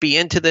I'll be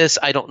into this.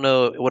 I don't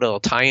know what it'll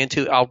tie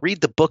into. I'll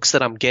read the books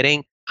that I'm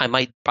getting. I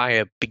might buy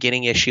a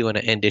beginning issue and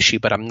an end issue,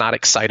 but I'm not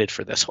excited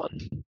for this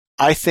one.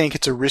 I think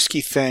it's a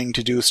risky thing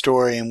to do a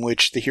story in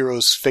which the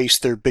heroes face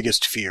their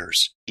biggest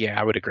fears. Yeah,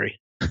 I would agree.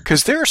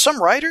 Because there are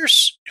some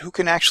writers who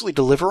can actually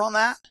deliver on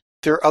that.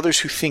 There are others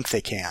who think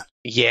they can.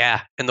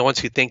 Yeah, and the ones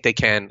who think they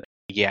can,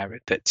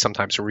 that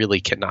sometimes really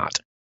cannot.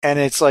 And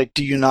it's like,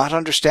 do you not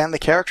understand the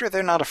character?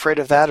 They're not afraid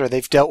of that, or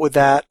they've dealt with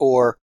that,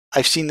 or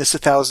I've seen this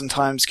 1,000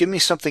 times. Give me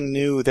something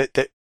new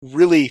that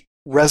really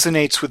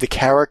resonates with the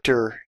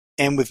character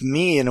and with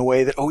me in a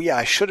way that,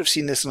 I should have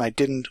seen this and I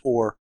didn't,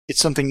 or it's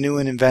something new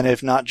and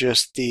inventive, not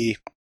just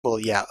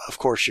of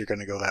course you're going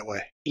to go that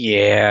way.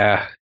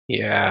 Yeah.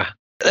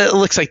 It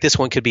looks like this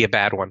one could be a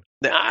bad one.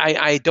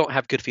 I don't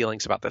have good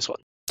feelings about this one.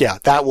 Yeah,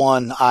 that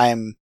one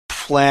I'm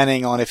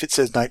planning on, if it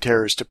says Night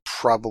Terrors, to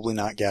probably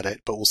not get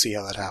it, but we'll see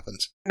how that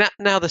happens.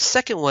 Now the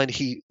second one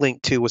he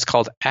linked to was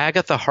called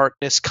Agatha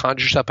Harkness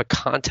Conjures Up a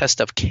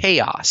Contest of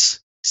Chaos.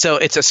 So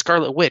it's a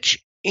Scarlet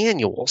Witch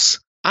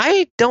annuals.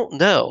 I don't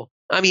know.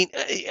 I mean,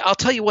 I'll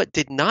tell you what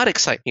did not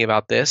excite me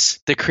about this,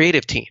 the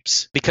creative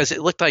teams, because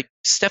it looked like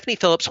Stephanie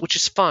Phillips, which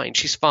is fine.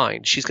 She's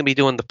fine. She's going to be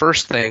doing the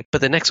first thing.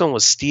 But the next one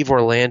was Steve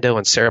Orlando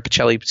and Sarah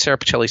Pichelli. Sarah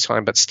Pichelli's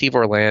fine, but Steve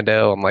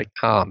Orlando, I'm like,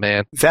 oh,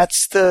 man.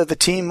 That's the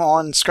team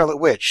on Scarlet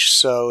Witch.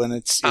 So, and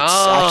it's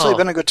actually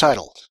been a good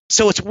title.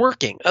 So it's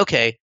working.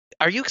 Okay.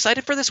 Are you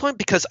excited for this one?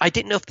 Because I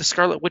didn't know if the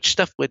Scarlet Witch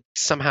stuff would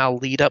somehow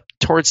lead up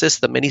towards this,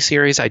 the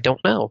miniseries. I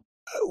don't know.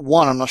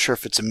 One, I'm not sure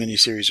if it's a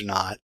miniseries or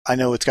not. I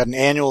know it's got an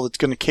annual that's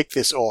going to kick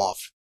this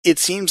off. It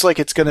seems like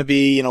it's going to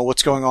be,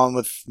 what's going on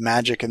with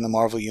magic in the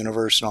Marvel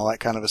Universe and all that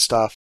kind of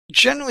stuff.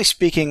 Generally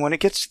speaking, when it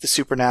gets to the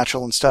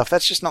supernatural and stuff,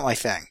 that's just not my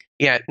thing.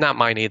 Yeah, not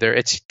mine either.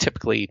 It's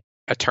typically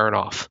a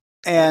turnoff.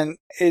 And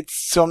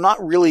so I'm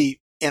not really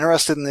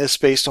interested in this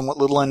based on what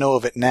little I know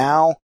of it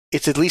now.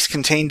 It's at least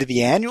contained to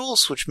the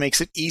annuals, which makes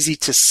it easy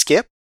to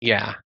skip.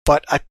 Yeah.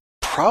 But I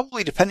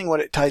probably, depending what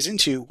it ties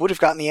into, would have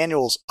gotten the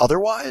annuals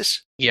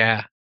otherwise.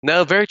 Yeah.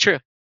 No, very true.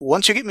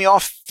 Once you get me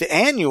off the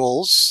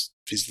annuals,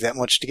 is that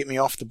much to get me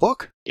off the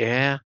book?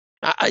 Yeah.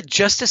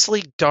 Justice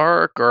League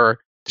Dark or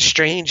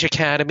Strange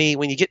Academy,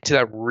 when you get to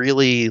that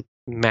really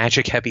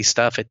magic-heavy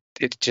stuff, it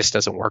just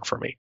doesn't work for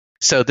me.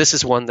 So this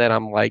is one that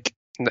I'm like,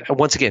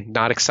 once again,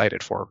 not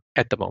excited for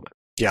at the moment.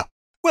 Yeah.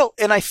 Well,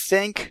 and I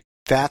think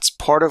that's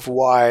part of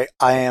why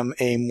I am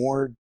a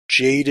more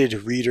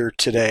jaded reader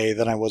today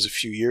than I was a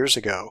few years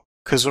ago.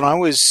 Because when I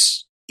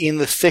was in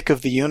the thick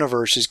of the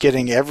universe, is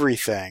getting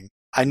everything,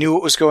 I knew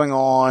what was going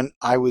on.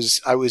 I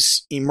was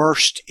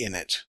immersed in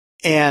it.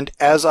 And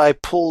as I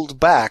pulled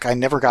back, I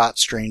never got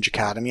Strange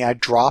Academy. I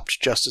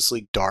dropped Justice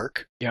League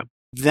Dark. Yep.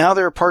 Now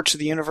there are parts of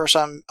the universe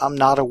I'm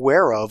not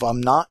aware of.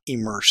 I'm not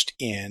immersed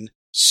in.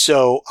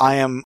 So I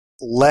am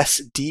less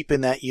deep in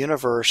that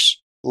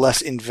universe,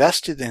 less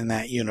invested in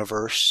that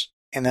universe.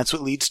 And that's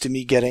what leads to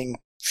me getting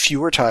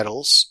fewer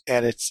titles.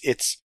 And it's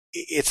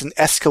an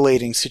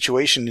escalating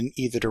situation in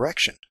either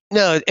direction.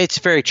 No, it's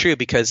very true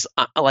because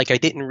I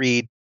didn't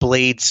read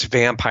Blade's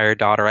vampire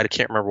daughter. I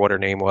can't remember what her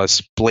name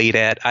was.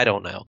 Bladette. I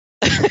don't know.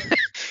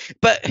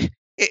 But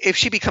if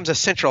she becomes a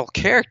central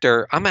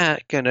character, I'm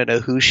not going to know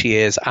who she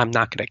is. I'm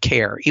not going to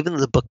care. Even though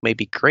the book may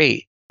be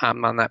great,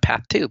 I'm on that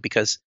path too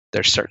because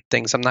there's certain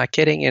things I'm not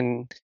getting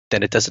and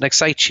then it doesn't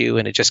excite you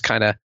and it just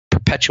kind of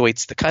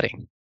perpetuates the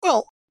cutting.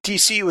 Well,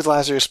 DC with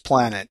Lazarus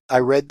Planet. I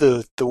read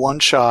the one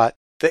shot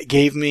that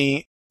gave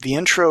me the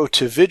intro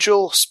to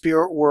Vigil,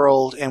 Spirit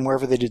World, and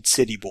wherever they did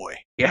City Boy.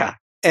 Yeah.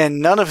 And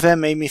none of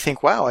them made me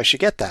think, wow, I should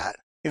get that.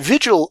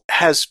 Vigil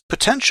has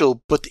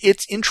potential, but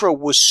its intro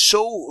was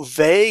so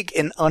vague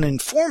and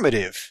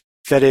uninformative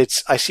that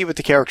I see what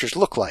the characters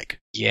look like.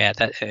 Yeah,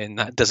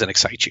 that doesn't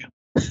excite you.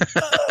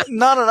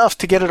 Not enough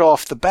to get it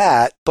off the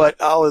bat, but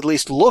I'll at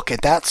least look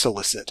at that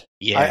solicit.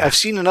 Yeah. I've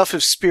seen enough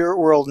of Spirit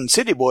World and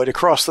City Boy to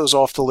cross those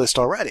off the list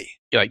already.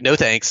 You're like, no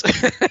thanks.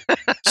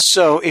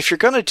 So if you're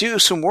going to do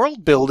some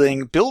world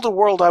building, build a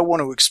world I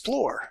want to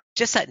explore.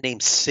 Just that name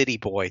City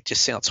Boy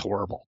just sounds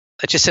horrible.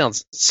 It just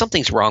sounds,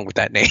 something's wrong with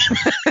that name.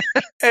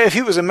 If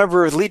he was a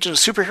member of the Legion of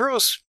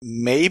Superheroes,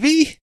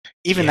 maybe?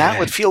 Even that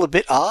would feel a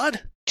bit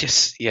odd.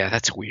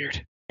 That's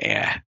weird.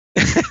 Yeah.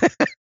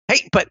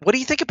 Hey, but what do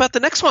you think about the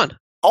next one?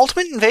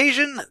 Ultimate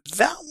Invasion,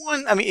 that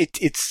one, I mean,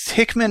 it's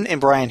Hickman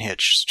and Brian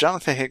Hitch.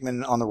 Jonathan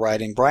Hickman on the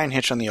writing, Brian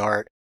Hitch on the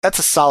art. That's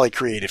a solid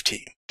creative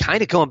team.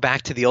 Kind of going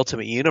back to the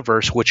Ultimate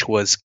Universe, which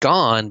was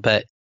gone,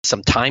 but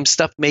some time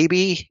stuff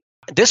maybe.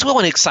 This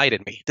one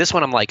excited me. This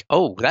one I'm like,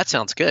 oh, that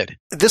sounds good.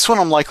 This one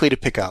I'm likely to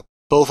pick up,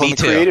 both on the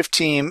creative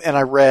team, and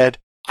I read,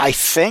 I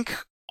think,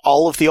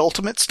 all of the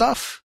Ultimate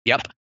stuff.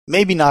 Yep.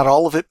 Maybe not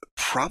all of it, but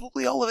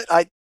probably all of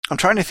it. I'm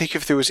trying to think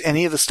if there was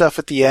any of the stuff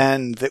at the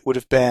end that would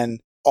have been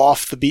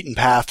off the beaten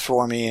path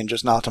for me and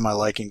just not to my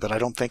liking, but I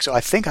don't think so. I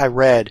think I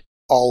read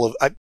all of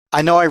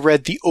I know I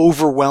read the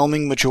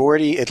overwhelming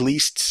majority, at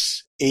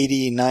least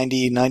 80,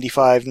 90,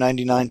 95,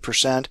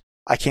 99%.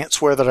 I can't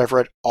swear that I've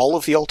read all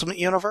of the Ultimate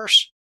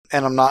Universe,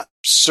 and I'm not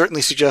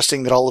certainly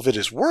suggesting that all of it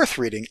is worth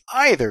reading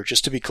either,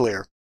 just to be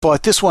clear.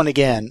 But this one,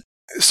 again,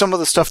 some of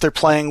the stuff they're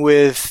playing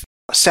with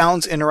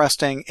sounds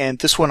interesting, and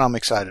this one I'm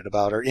excited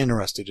about, or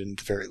interested in at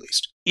the very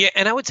least. Yeah,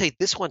 and I would say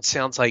this one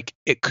sounds like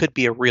it could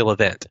be a real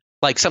event,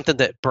 like something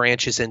that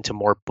branches into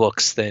more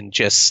books than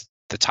just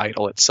the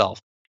title itself.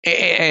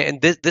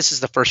 And this is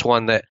the first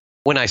one that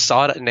when I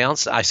saw it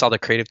announced, I saw the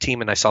creative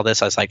team and I saw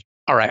this, I was like,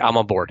 all right, I'm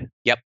on board.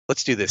 Yep,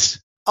 let's do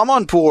this. I'm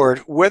on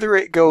board. Whether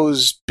it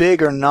goes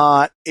big or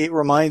not, it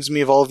reminds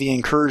me of all the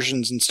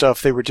incursions and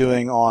stuff they were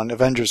doing on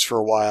Avengers for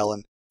a while,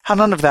 and how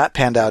none of that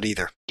panned out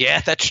either.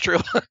 Yeah, that's true.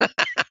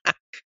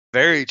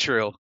 Very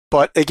true.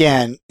 But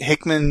again,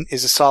 Hickman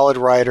is a solid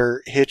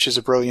writer. Hitch is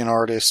a brilliant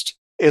artist.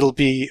 It'll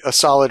be a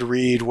solid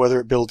read, whether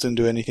it builds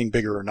into anything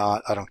bigger or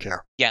not. I don't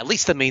care. Yeah, at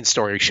least the main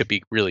story should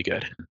be really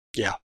good.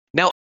 Yeah.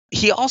 Now,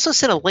 he also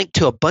sent a link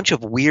to a bunch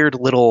of weird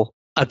little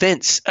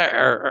events,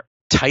 or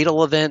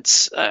title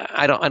events.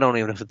 I don't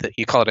even know if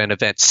you call it an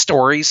event.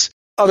 Stories.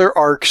 Other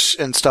arcs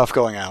and stuff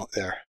going out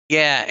there.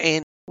 Yeah,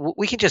 and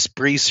we can just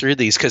breeze through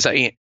these because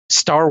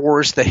Star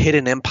Wars: The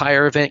Hidden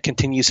Empire event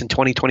continues in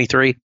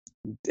 2023.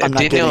 I'm not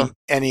getting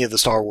any of the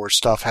Star Wars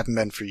stuff. Haven't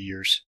been for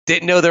years.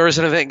 Didn't know there was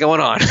an event going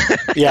on.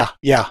 Yeah.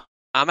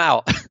 I'm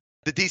out.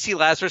 The DC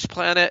Lazarus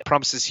Planet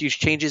promises huge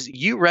changes.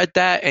 You read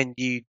that and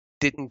you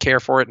didn't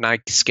care for it, and I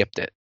skipped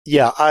it.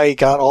 Yeah, I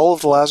got all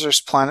of the Lazarus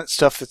Planet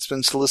stuff that's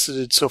been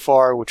solicited so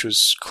far, which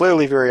was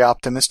clearly very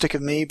optimistic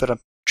of me, but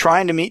I'm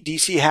trying to meet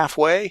DC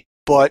halfway.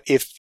 But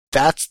if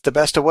that's the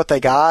best of what they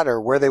got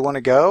or where they want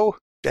to go,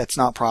 that's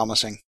not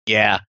promising.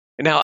 Yeah.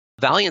 Now,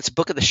 Valiant's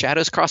Book of the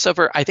Shadows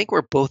crossover, I think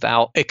we're both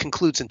out. It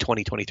concludes in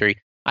 2023.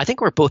 I think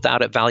we're both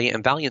out at Valiant,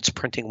 and Valiant's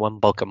printing one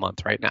book a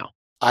month right now.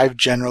 I've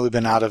generally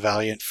been out of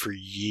Valiant for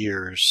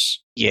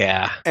years.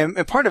 Yeah.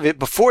 And part of it,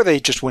 before they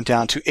just went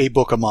down to a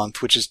book a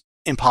month, which is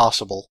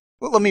impossible.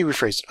 Well, let me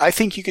rephrase it. I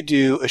think you could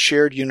do a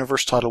shared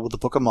universe title with a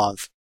book a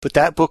month, but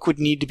that book would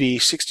need to be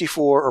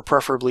 64 or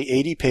preferably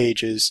 80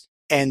 pages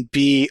and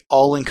be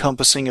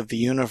all-encompassing of the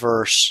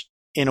universe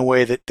in a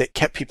way that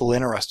kept people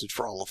interested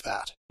for all of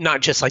that. Not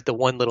just like the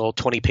one little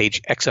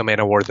 20-page Exo-Man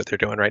award that they're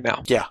doing right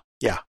now. Yeah.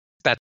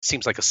 That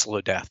seems like a slow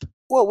death.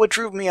 Well, what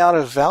drove me out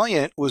of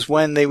Valiant was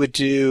when they would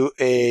do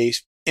a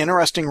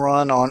interesting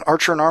run on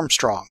Archer and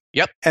Armstrong.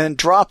 Yep. And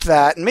drop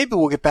that, and maybe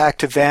we'll get back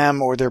to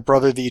them or their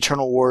brother, the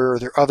Eternal Warrior, or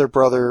their other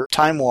brother,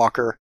 Time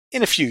Walker,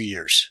 in a few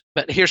years.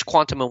 But here's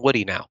Quantum and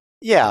Woody now.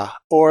 Yeah,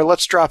 or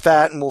let's drop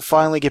that and we'll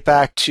finally get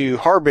back to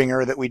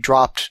Harbinger that we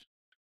dropped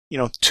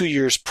 2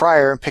 years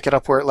prior and pick it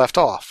up where it left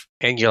off.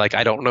 And you're like,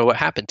 I don't know what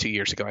happened 2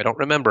 years ago. I don't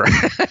remember.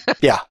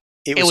 Yeah,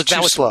 it was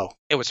too slow.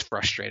 It was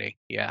frustrating.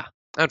 Yeah,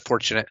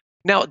 unfortunate.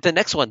 Now, the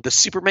next one, the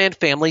Superman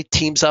family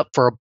teams up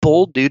for a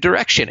bold new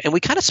direction. And we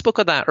kind of spoke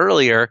on that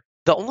earlier.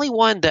 The only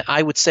one that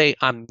I would say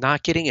I'm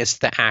not getting is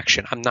the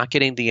action. I'm not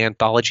getting the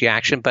anthology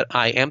action, but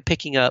I am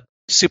picking up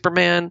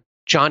Superman,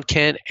 John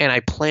Kent, and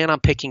I plan on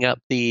picking up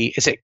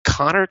is it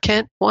Connor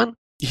Kent one?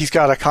 He's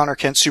got a Connor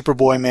Kent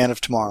Superboy Man of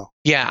Tomorrow.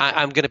 Yeah,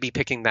 I'm going to be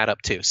picking that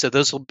up too. So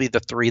those will be the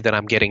three that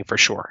I'm getting for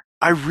sure.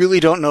 I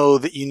really don't know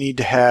that you need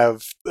to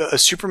have a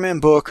Superman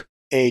book,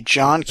 a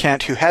John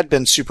Kent who had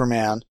been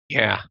Superman,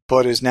 yeah,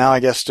 but is now, I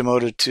guess,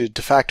 demoted to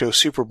de facto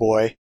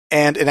Superboy,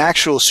 and an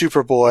actual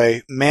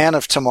Superboy Man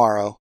of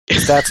Tomorrow.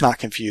 That's not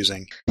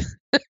confusing.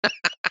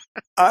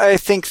 I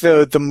think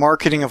the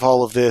marketing of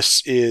all of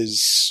this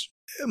is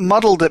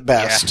muddled at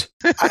best.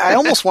 Yeah. I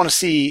almost want to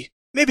see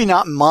maybe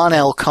not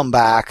Mon-El come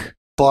back,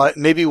 but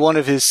maybe one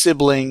of his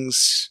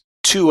siblings,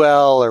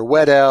 2L or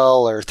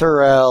Wedel or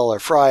Thurel or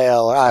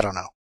Friel, or I don't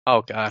know.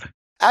 Oh, God.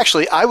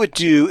 Actually, I would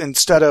do,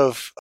 instead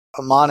of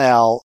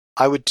Monel,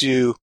 I would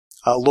do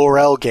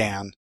Laurel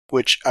Gan,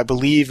 which I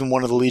believe in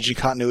one of the Legion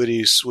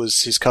continuities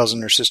was his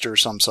cousin or sister or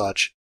some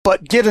such.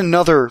 But get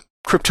another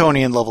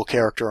Kryptonian level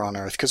character on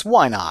Earth, because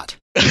why not?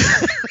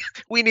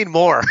 We need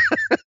more.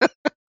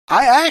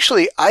 I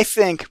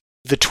think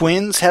the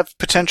twins have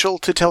potential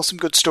to tell some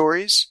good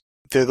stories.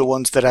 They're the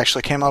ones that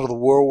actually came out of the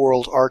War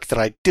World arc that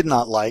I did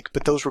not like,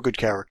 but those were good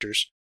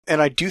characters.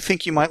 And I do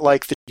think you might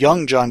like the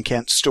young John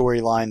Kent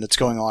storyline that's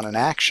going on in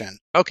Action.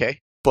 Okay.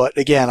 But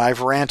again,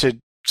 I've ranted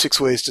 6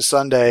 Ways to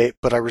Sunday,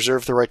 but I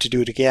reserve the right to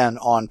do it again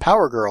on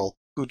Power Girl,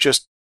 who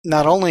just,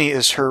 not only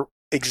is her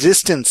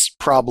existence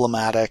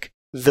problematic,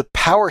 the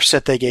power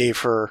set they gave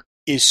her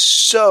is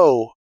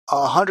so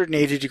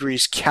 180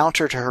 degrees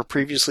counter to her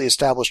previously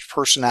established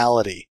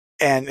personality.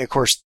 And of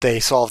course, they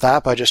solve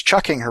that by just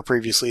chucking her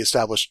previously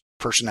established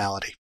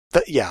personality.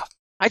 But yeah.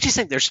 I just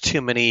think there's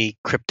too many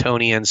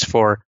Kryptonians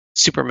for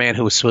Superman,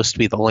 who was supposed to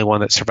be the only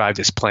one that survived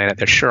this planet.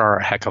 There sure are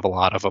a heck of a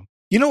lot of them.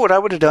 You know what I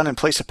would have done in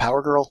place of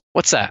Power Girl?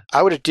 What's that?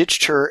 I would have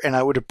ditched her and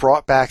I would have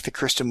brought back the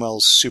Kristen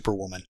Wells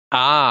Superwoman.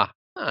 Ah.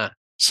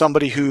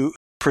 Somebody who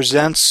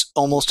presents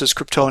almost as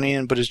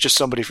Kryptonian, but is just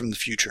somebody from the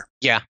future.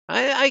 Yeah,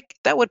 I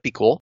that would be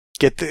cool.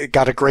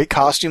 Got a great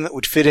costume that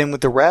would fit in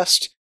with the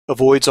rest,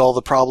 avoids all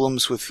the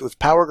problems with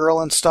Power Girl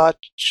and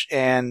such,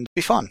 and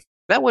be fun.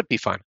 That would be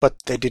fun. But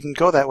they didn't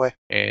go that way.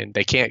 And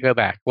they can't go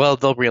back. Well,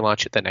 they'll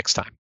relaunch it the next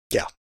time.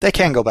 Yeah, they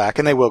can go back,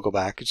 and they will go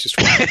back. It's just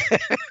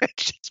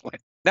one.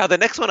 Now, the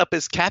next one up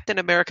is Captain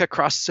America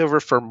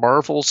crossover for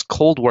Marvel's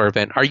Cold War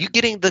event. Are you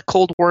getting the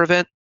Cold War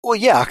event? Well,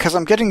 yeah, because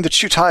I'm getting the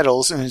 2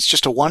 titles, and it's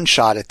just a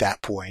one-shot at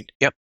that point.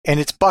 Yep. And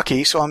it's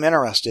Bucky, so I'm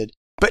interested.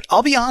 But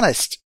I'll be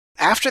honest,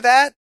 after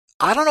that,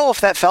 I don't know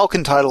if that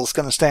Falcon title is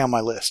going to stay on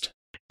my list.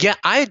 Yeah,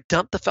 I had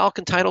dumped the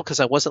Falcon title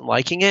because I wasn't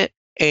liking it,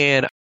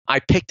 and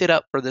I picked it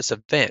up for this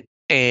event.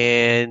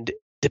 And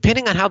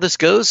depending on how this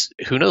goes,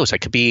 who knows? I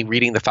could be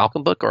reading the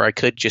Falcon book, or I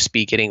could just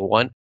be getting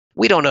one.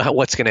 We don't know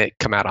what's going to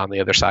come out on the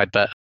other side,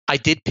 but I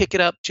did pick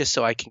it up just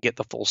so I can get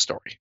the full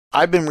story.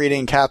 I've been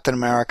reading Captain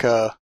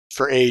America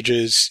for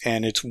ages,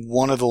 and it's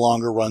one of the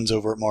longer runs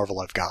over at Marvel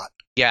I've got.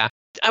 Yeah,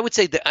 I would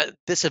say that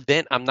this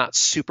event I'm not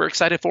super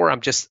excited for. I'm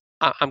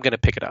going to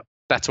pick it up.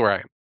 That's where I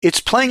am. It's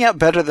playing out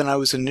better than I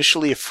was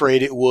initially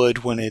afraid it would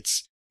when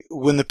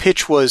the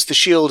pitch was the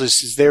shield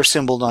is their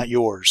symbol, not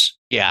yours.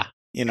 Yeah,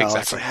 you know,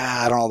 exactly. It's like,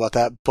 I don't know about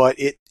that, but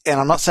and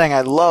I'm not saying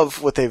I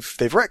love what they've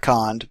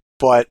retconned,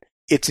 but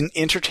it's an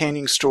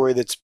entertaining story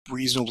that's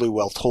reasonably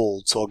well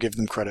told, so I'll give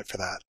them credit for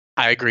that.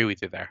 I agree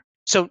with you there.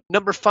 So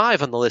number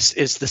 5 on the list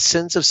is the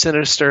Sins of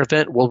Sinister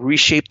event will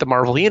reshape the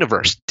Marvel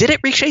Universe. Did it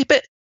reshape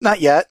it? Not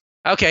yet.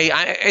 Okay,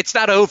 it's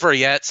not over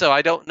yet, so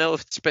I don't know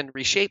if it's been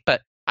reshaped,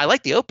 but I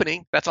like the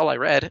opening. That's all I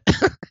read.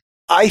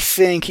 I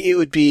think it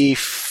would be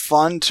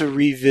fun to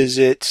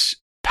revisit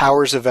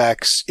Powers of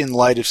X in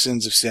light of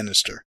Sins of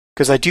Sinister,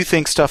 because I do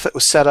think stuff that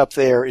was set up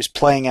there is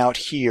playing out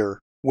here.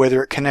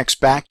 Whether it connects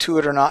back to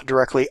it or not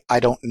directly,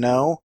 I don't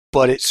know,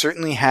 but it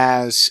certainly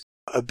has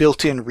a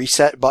built-in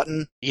reset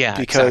button. Yeah,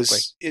 because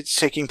exactly. It's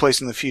taking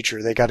place in the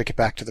future. They got to get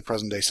back to the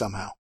present day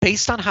somehow.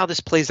 Based on how this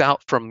plays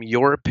out from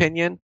your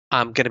opinion,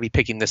 I'm going to be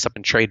picking this up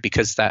in trade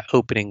because that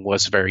opening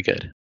was very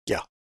good.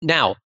 Yeah.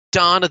 Now,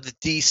 Dawn of the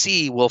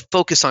DC will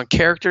focus on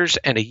characters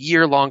and a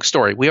year-long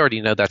story. We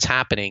already know that's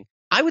happening.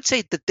 I would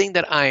say the thing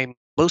that I'm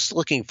most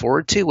looking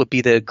forward to would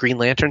be the Green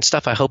Lantern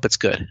stuff. I hope it's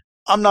good.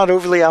 I'm not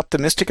overly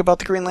optimistic about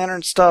the Green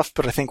Lantern stuff,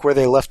 but I think where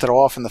they left it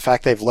off and the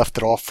fact they've left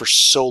it off for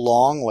so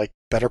long, like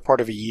better part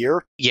of a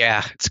year.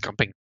 Yeah, it's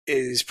coming.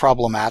 Is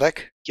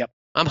problematic. Yep.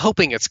 I'm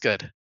hoping it's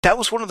good. That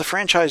was one of the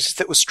franchises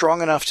that was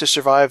strong enough to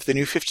survive the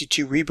New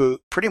 52 reboot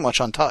pretty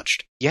much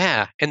untouched.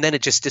 Yeah, and then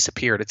it just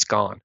disappeared. It's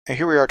gone. And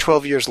here we are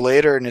 12 years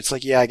later, and it's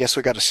like, yeah, I guess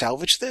we got to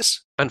salvage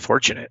this?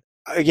 Unfortunate.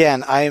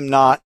 Again, I am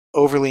not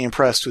overly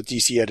impressed with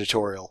DC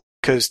editorial,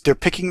 because they're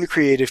picking the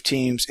creative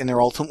teams, and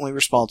they're ultimately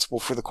responsible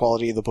for the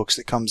quality of the books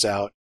that comes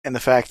out. And the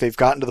fact they've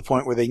gotten to the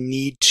point where they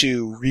need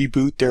to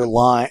reboot their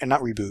line, and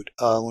not reboot,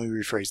 let me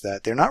rephrase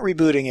that. They're not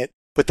rebooting it,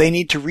 but they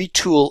need to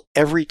retool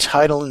every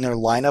title in their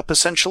lineup,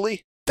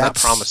 essentially.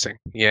 That's not promising.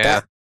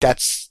 Yeah.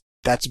 That's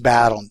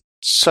bad on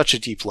such a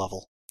deep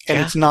level. And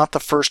Yeah. It's not the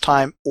first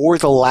time or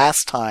the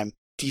last time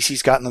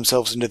DC's gotten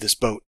themselves into this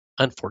boat.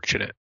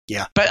 Unfortunate.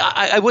 Yeah. But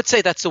I would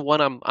say that's the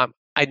one I'm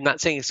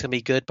not saying it's going to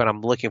be good, but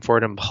I'm looking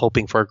forward. I'm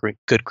hoping for a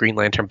good Green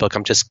Lantern book.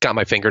 I'm just got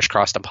my fingers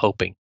crossed. I'm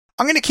hoping.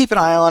 I'm going to keep an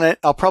eye on it.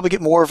 I'll probably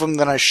get more of them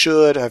than I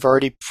should. I've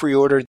already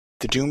pre-ordered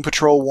the Doom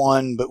Patrol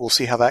one, but we'll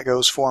see how that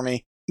goes for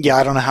me. Yeah,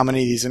 I don't know how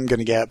many of these I'm going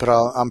to get, but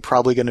I'm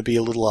probably going to be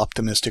a little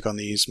optimistic on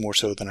these, more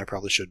so than I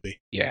probably should be.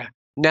 Yeah.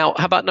 Now,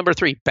 how about number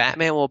 3?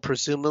 Batman will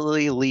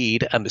presumably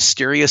lead a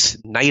mysterious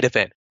night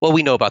event. Well,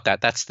 we know about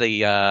that. That's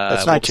the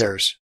That's Night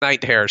Terrors.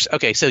 Night Terrors.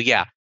 Okay, so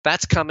yeah,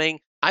 that's coming.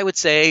 I would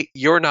say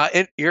you're not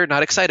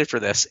excited for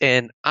this,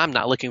 and I'm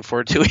not looking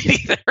forward to it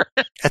either.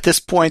 At this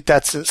point,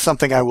 that's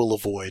something I will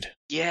avoid.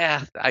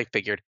 Yeah, I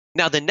figured.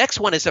 Now, the next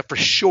one is that for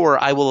sure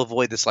I will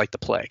avoid this like the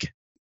plague.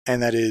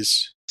 And that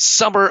is?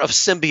 Summer of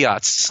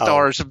Symbiotes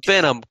stars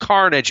Venom,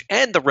 Carnage,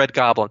 and the Red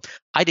Goblin.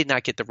 I did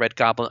not get the Red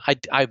Goblin.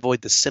 I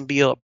avoid the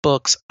symbiote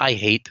books. I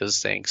hate those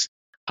things.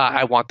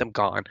 I want them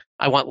gone.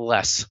 I want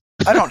less.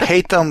 I don't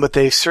hate them, but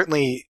they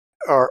certainly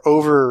are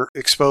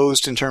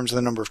overexposed in terms of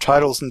the number of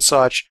titles and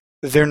such.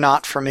 They're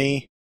not for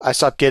me. I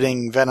stopped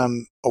getting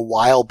Venom a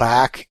while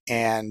back,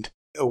 and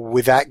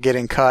with that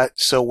getting cut,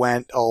 so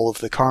went all of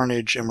the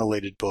Carnage and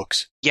related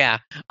books. Yeah,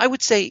 I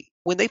would say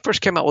when they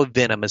first came out with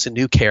Venom as a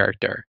new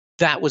character,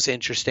 that was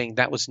interesting,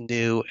 that was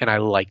new, and I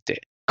liked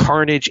it.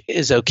 Carnage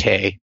is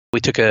okay. We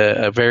took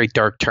a very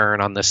dark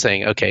turn on this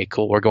thing. Okay,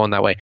 cool, we're going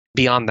that way.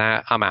 Beyond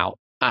that, I'm out.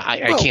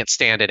 I can't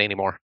stand it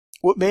anymore.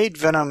 What made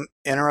Venom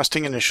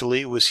interesting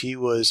initially was he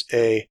was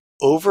a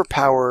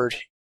overpowered,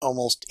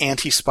 almost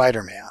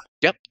anti-Spider-Man.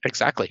 Yep,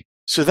 exactly.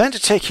 So then to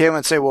take him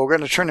and say, well, we're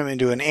going to turn him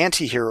into an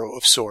anti-hero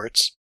of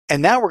sorts,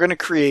 and now we're going to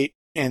create,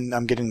 and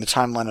I'm getting the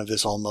timeline of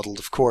this all muddled,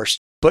 of course,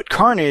 but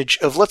Carnage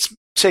of let's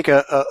take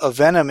a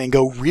Venom and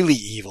go really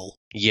evil.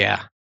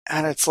 Yeah.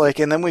 And it's like,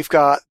 and then we've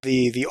got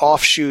the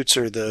offshoots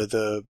or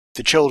the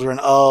children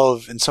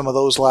of, and some of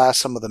those last,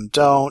 some of them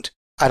don't.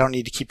 I don't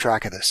need to keep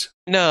track of this.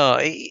 No,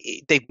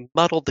 they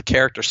muddled the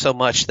character so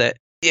much that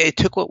it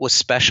took what was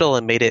special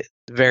and made it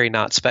very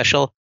not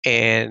special.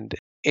 And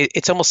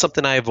it's almost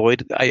something I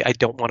avoid. I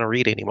don't want to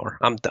read anymore.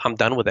 I'm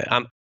done with it.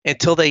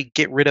 Until they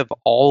get rid of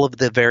all of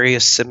the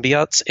various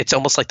symbiotes, it's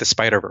almost like the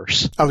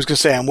Spider-Verse. I was going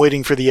to say, I'm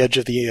waiting for the edge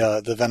of the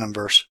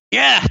Venomverse.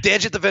 Yeah, the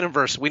edge of the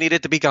Venomverse. We need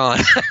it to be gone.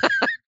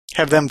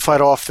 Have them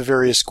fight off the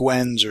various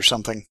Gwens or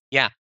something.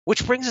 Yeah,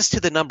 which brings us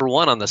to the number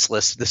one on this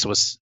list. This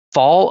was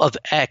Fall of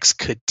X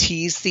could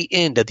tease the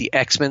end of the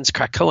X-Men's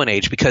Krakoan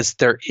age, because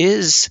there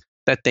is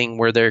that thing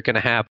where they're going to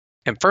have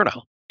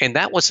Inferno. And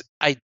that was,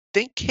 I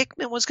think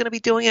Hickman was going to be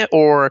doing it,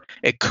 or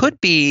it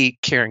could be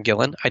Kieran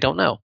Gillen. I don't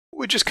know.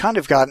 We just kind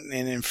of got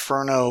an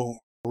Inferno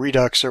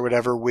Redux or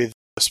whatever with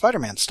the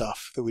Spider-Man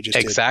stuff that we just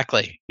did.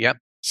 Exactly. Yep.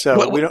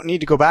 So we don't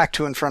need to go back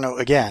to Inferno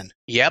again.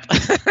 Yep.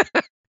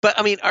 But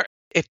I mean,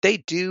 if they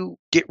do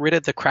get rid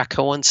of the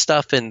Krakoan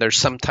stuff and there's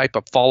some type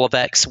of Fall of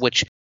X,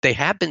 which they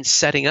have been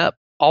setting up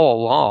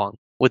all along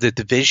with the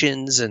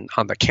divisions and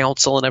on the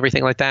council and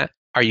everything like that,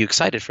 are you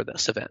excited for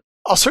this event?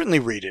 I'll certainly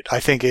read it. I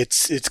think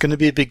it's going to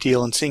be a big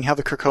deal, and seeing how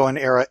the Krakoan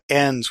era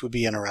ends would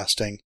be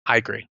interesting. I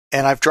agree.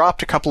 And I've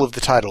dropped a couple of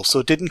the titles, so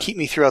it didn't keep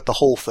me throughout the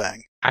whole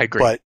thing. I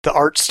agree. But the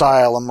art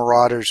style of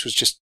Marauders was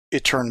just,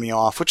 it turned me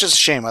off, which is a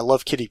shame. I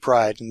love Kitty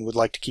Pryde and would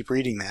like to keep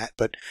reading that,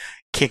 but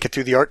can't get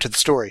through the art to the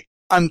story.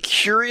 I'm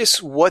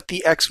curious what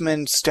the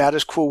X-Men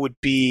status quo would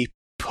be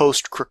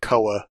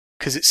post-Krakoa,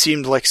 because it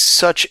seemed like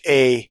such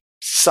a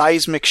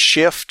seismic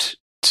shift.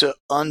 To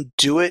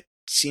undo it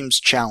seems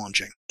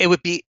challenging. It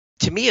would be,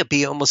 to me, it'd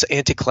be almost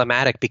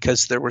anticlimactic,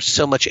 because there was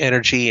so much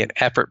energy and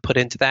effort put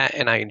into that,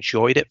 and I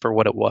enjoyed it for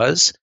what it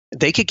was.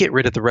 They could get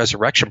rid of the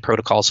resurrection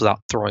protocols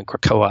without throwing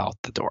Krakoa out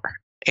the door,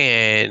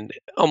 and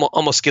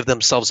almost give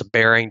themselves a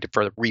bearing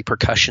for the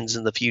repercussions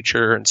in the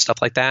future and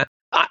stuff like that.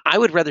 I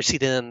would rather see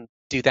them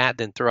do that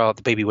than throw out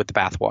the baby with the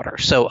bathwater.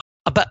 So,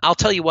 but I'll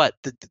tell you what,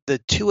 the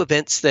two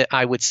events that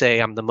I would say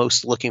I'm the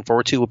most looking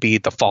forward to would be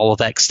the Fall of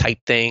X type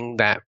thing,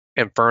 that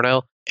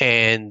Inferno,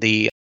 and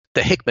the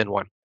Hickman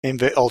one.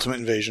 Ultimate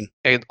Invasion.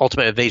 And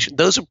Ultimate Invasion.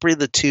 Those would be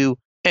the two.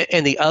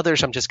 And the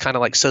others, I'm just kind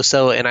of like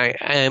so-so, and I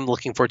am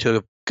looking forward to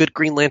a good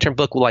Green Lantern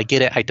book. Will I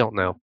get it? I don't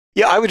know.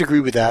 Yeah, I would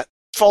agree with that.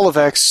 Fall of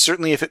X,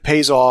 certainly if it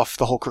pays off,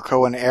 the whole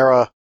Krakoan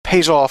era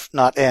pays off,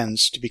 not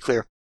ends, to be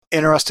clear.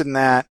 Interested in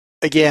that.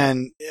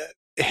 Again,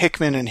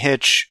 Hickman and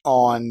Hitch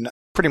on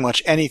pretty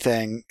much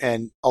anything,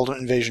 and Ultimate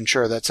Invasion,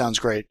 sure, that sounds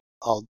great.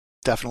 I'll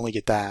definitely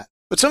get that.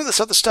 But some of this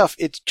other stuff,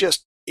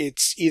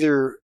 it's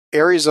either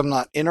areas I'm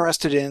not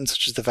interested in,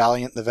 such as the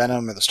Valiant, the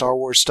Venom, or the Star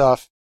Wars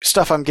stuff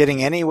I'm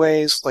getting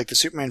anyways, like the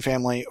Superman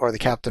family or the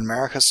Captain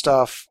America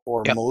stuff,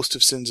 or most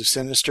of Sins of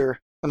Sinister.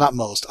 Well, not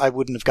most. I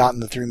wouldn't have gotten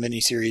the 3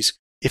 miniseries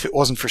if it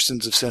wasn't for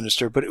Sins of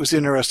Sinister, but it was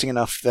interesting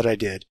enough that I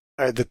did.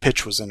 The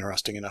pitch was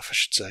interesting enough, I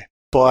should say.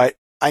 But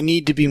I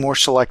need to be more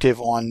selective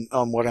on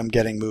what I'm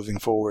getting moving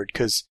forward,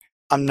 because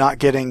I'm not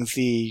getting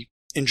the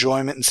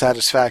enjoyment and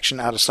satisfaction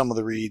out of some of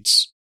the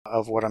reads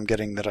of what I'm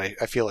getting that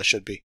I feel I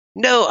should be.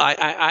 No,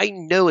 I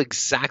know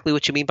exactly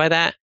what you mean by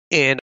that,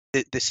 and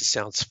this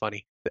sounds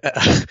funny.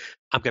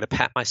 I'm going to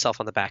pat myself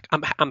on the back.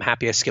 I'm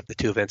happy I skipped the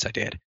 2 events I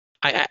did.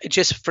 I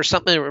just, for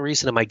some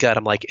reason in my gut,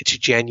 I'm like, it's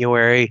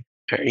January,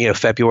 or,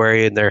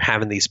 February, and they're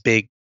having these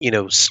big,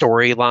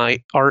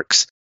 storyline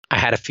arcs. I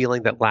had a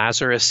feeling that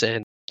Lazarus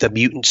and the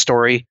mutant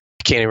story,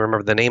 I can't even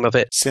remember the name of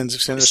it. Sins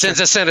of Sinister. Sins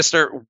of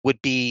Sinister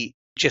would be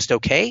just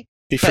okay.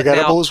 Be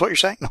forgettable is what you're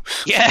saying? No.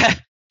 Yeah,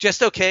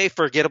 just okay,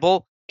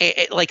 forgettable.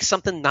 Like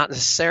something not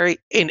necessary.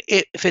 And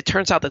if it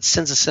turns out that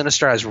Sins of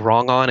Sinister I was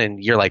wrong on,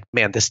 and you're like,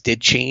 man, this did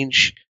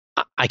change,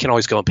 I can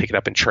always go and pick it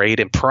up and trade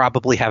and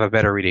probably have a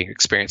better reading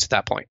experience at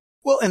that point.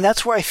 Well, and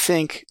that's where I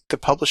think the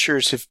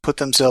publishers have put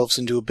themselves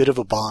into a bit of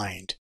a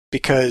bind,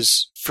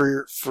 because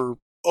for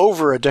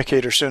over a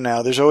decade or so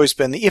now, there's always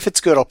been the, if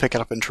it's good, I'll pick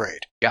it up and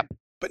trade. Yep.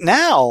 But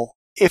now,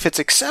 if it's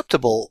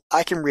acceptable,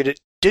 I can read it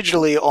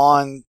digitally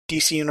on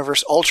DC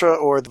Universe Ultra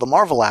or the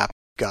Marvel app.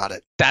 Got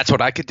it. That's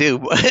what I could do.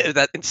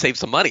 That and save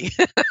some money.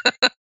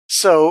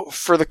 So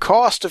for the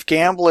cost of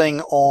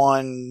gambling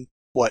on,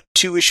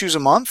 2 issues a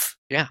month?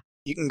 Yeah.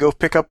 You can go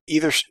pick up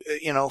either,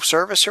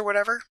 service or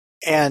whatever.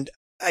 And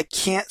I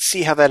can't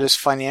see how that is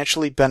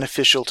financially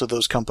beneficial to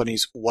those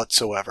companies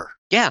whatsoever.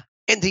 Yeah.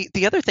 And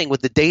the other thing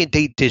with the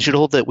day-and-date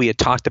digital that we had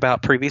talked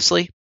about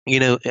previously,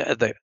 when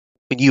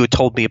you had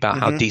told me about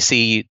how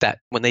DC, that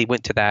when they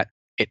went to that,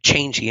 it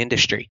changed the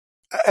industry.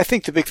 I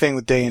think the big thing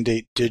with day and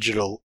date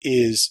digital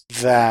is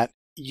that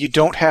you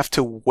don't have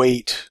to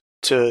wait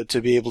to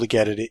be able to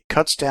get it. It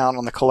cuts down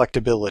on the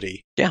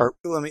collectability. Yeah.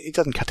 It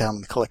doesn't cut down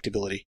on the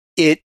collectability.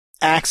 It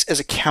acts as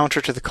a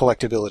counter to the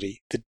collectability.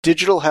 The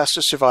digital has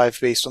to survive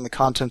based on the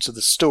contents of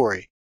the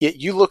story. Yet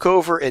you look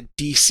over at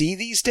DC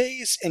these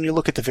days and you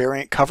look at the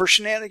variant cover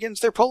shenanigans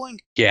they're pulling.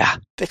 Yeah.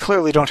 They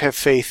clearly don't have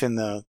faith in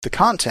the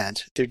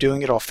content. They're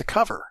doing it off the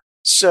cover.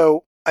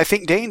 So I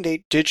think day and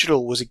date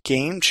digital was a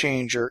game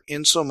changer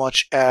in so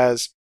much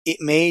as it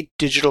made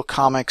digital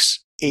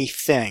comics a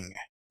thing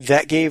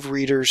that gave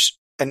readers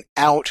an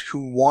out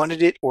who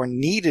wanted it or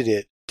needed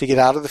it to get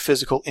out of the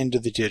physical into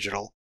the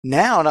digital.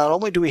 Now, not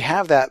only do we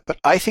have that, but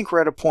I think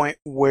we're at a point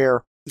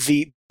where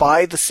the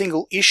buy the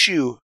single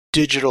issue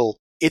digital,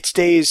 its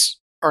days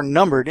are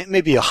numbered. It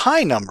may be a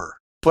high number,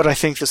 but I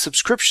think the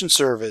subscription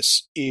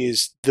service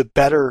is the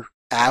better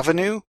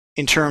avenue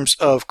in terms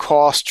of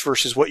cost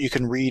versus what you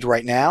can read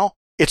right now.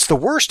 It's the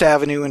worst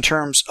avenue in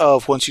terms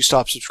of once you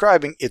stop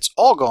subscribing, it's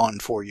all gone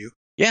for you.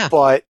 Yeah.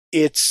 But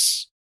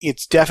it's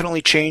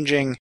definitely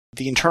changing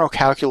the internal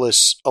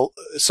calculus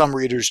some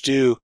readers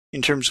do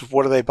in terms of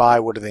what do they buy,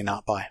 what do they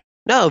not buy.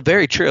 No,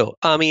 very true.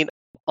 I mean,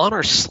 on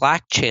our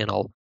Slack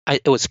channel,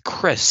 it was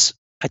Chris.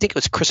 I think it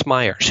was Chris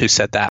Myers who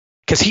said that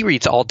because he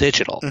reads all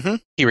digital. Mm-hmm.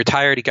 He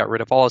retired. He got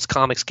rid of all his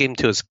comics, gave them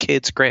to his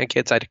kids,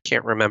 grandkids. I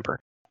can't remember.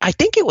 I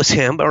think it was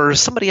him or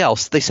somebody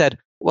else. They said,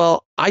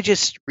 well, I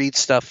just read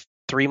stuff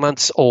 3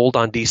 months old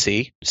on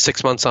DC,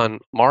 6 months on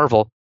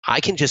Marvel.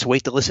 I can just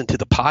wait to listen to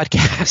the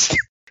podcast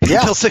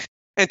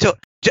until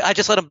I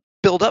just let them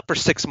build up for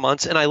 6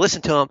 months and I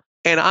listen to them.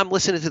 And I'm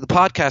listening to the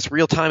podcast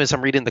real time as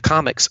I'm reading the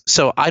comics.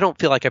 So I don't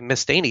feel like I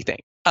missed anything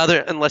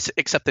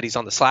except that he's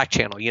on the Slack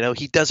channel.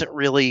 He doesn't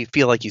really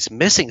feel like he's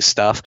missing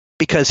stuff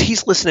because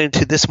he's listening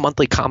to this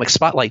monthly comic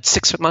spotlight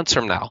 6 months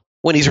from now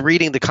when he's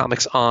reading the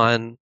comics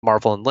on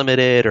Marvel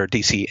Unlimited or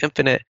DC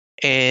Infinite.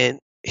 And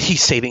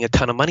he's saving a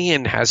ton of money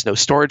and has no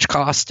storage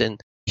cost. And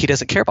he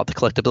doesn't care about the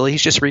collectability.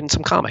 He's just reading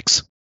some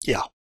comics.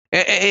 Yeah.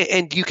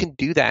 And you can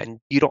do that and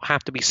you don't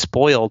have to be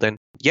spoiled. And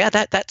yeah,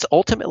 that's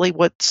ultimately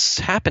what's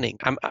happening.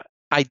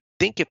 I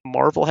think if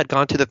Marvel had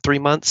gone to the 3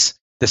 months,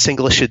 the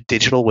single issue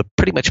digital would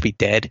pretty much be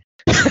dead.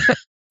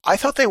 I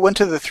thought they went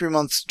to the 3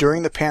 months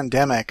during the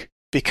pandemic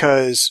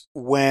because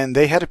when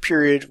they had a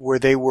period where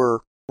they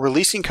were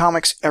releasing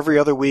comics every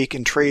other week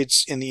and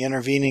trades in the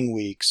intervening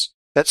weeks,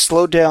 that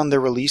slowed down their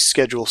release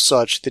schedule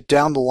such that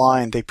down the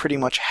line they pretty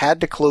much had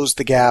to close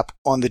the gap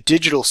on the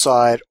digital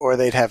side or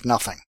they'd have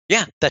nothing.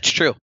 Yeah, that's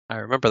true. I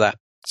remember that.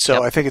 So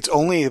Yep. I think it's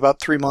only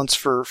about 3 months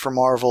for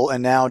Marvel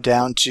and now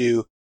down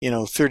to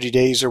 30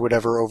 days or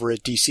whatever over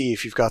at DC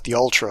if you've got the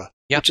Ultra,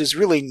 Yep. which is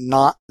really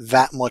not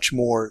that much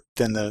more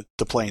than the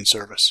plain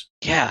service.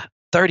 Yeah,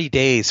 30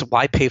 days.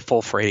 Why pay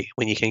full freight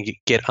when you can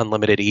get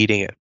unlimited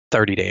eating at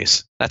 30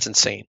 days? That's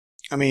insane.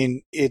 I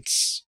mean,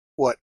 it's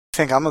what? I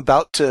think I'm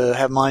about to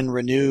have mine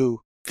renew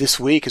this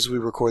week as we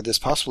record this,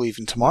 possibly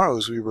even tomorrow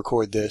as we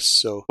record this.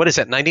 So What is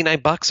that,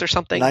 $99 or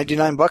something?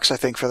 $99 I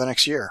think for the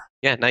next year.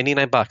 Yeah,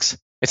 $99.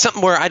 It's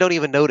something where I don't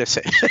even notice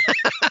it.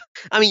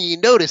 I mean, you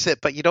notice it,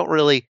 but you don't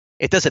really,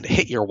 it doesn't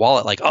hit your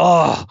wallet like,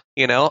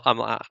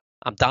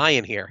 I'm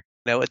dying here.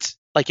 It's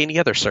like any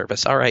other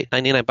service. All right,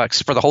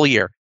 $99 for the whole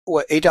year.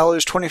 What,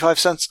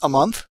 $8.25 a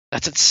month?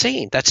 That's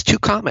insane. That's 2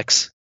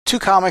 comics. 2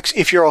 comics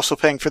if you're also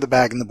paying for the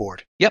bag and the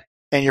board. Yep.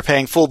 And you're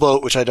paying full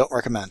boat, which I don't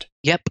recommend.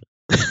 Yep.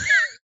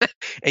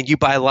 And you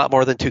buy a lot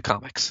more than 2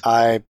 comics.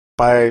 I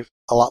buy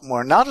a lot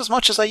more. Not as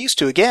much as I used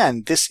to.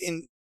 Again,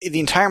 the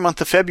entire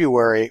month of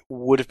February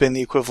would have been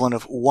the equivalent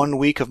of 1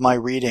 week of my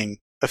reading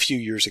a few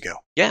years ago.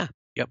 Yeah.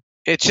 Yep.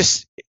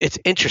 It's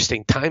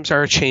interesting. Times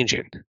are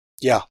changing.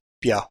 Yeah.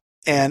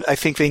 And I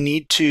think they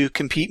need to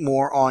compete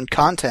more on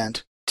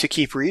content to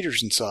keep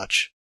readers and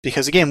such.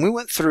 Because again, we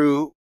went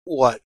through,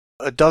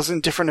 a dozen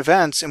different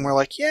events and we're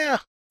like, yeah,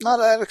 not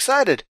that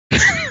excited.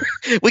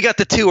 We got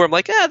the 2 where I'm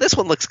like, this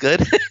one looks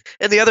good.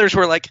 And the others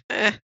were like,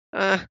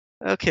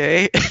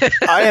 okay.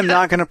 I am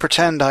not going to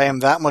pretend I am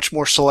that much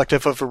more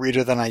selective of a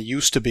reader than I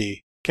used to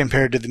be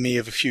compared to the me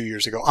of a few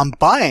years ago. I'm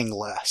buying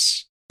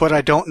less, but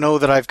I don't know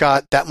that I've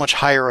got that much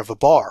higher of a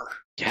bar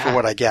for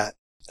what I get.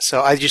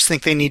 So I just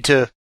think they need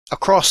to,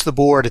 across the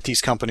board at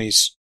these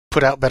companies,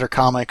 put out better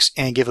comics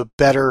and give a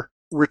better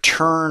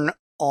return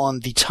on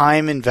the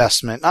time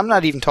investment. I'm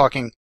not even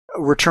talking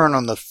return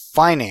on the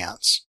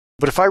finance,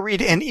 but if I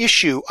read an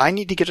issue, I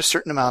need to get a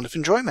certain amount of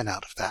enjoyment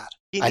out of that.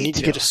 I need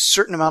to get a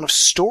certain amount of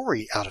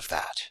story out of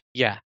that.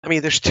 Yeah. I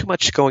mean, there's too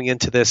much going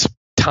into this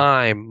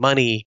time,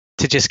 money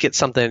to just get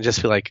something and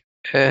just be like,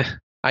 I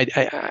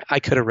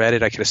could have read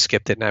it, I could have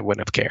skipped it, and I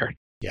wouldn't have cared.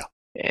 Yeah.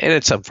 And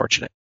it's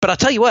unfortunate. But I'll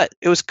tell you what,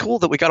 it was cool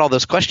that we got all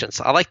those questions.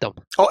 I liked them.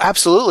 Oh,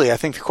 absolutely. I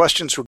think the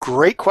questions were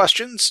great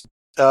questions.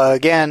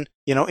 Again,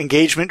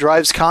 engagement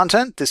drives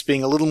content, this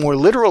being a little more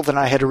literal than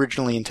I had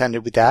originally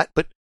intended with that.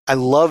 But I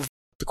love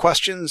the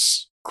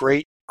questions.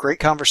 Great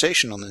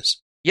conversation on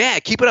this. Yeah,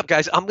 keep it up,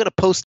 guys. I'm going to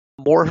post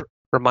more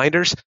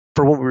reminders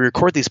for when we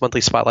record these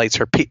monthly spotlights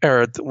or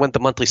when the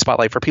monthly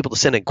spotlight for people to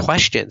send in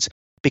questions,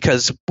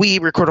 because we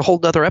record a whole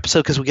nother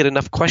episode because we get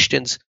enough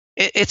questions.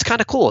 It's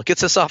kind of cool. It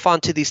gets us off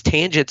onto these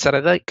tangents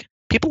that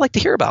people like to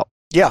hear about.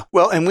 Yeah,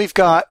 well, and we've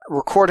got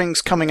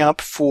recordings coming up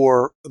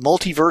for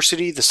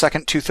Multiversity, the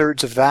second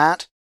 2/3 of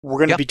that. We're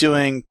going to be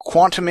doing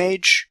Quantum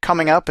Age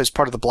coming up as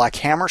part of the Black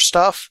Hammer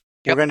stuff.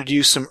 We're going to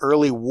do some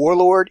early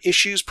Warlord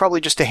issues,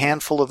 probably just a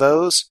handful of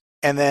those.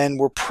 And then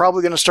we're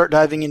probably going to start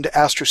diving into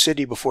Astro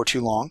City before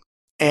too long.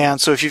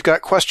 And so if you've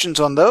got questions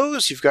on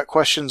those, you've got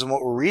questions on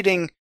what we're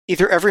reading,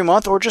 either every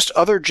month or just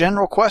other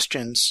general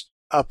questions,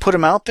 put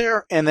them out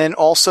there. And then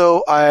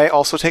I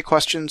also take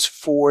questions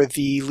for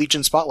the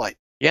Legion Spotlight.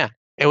 Yeah.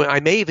 And I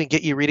may even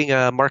get you reading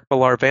a Mark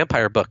Millar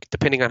vampire book,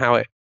 depending on how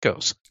it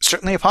goes.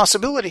 Certainly a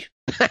possibility.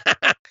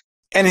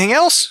 Anything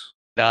else?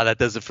 No, that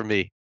does it for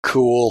me.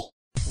 Cool.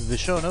 The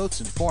show notes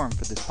and forum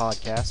for this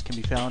podcast can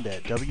be found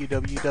at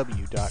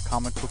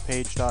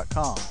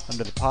www.comicbookpage.com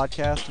under the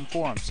podcast and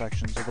forum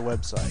sections of the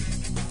website.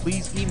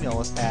 Please email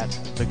us at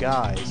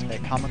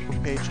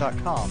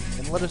theguys@comicbookpage.com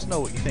and let us know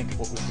what you think of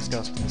what was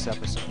discussed in this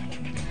episode.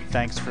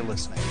 Thanks for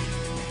listening.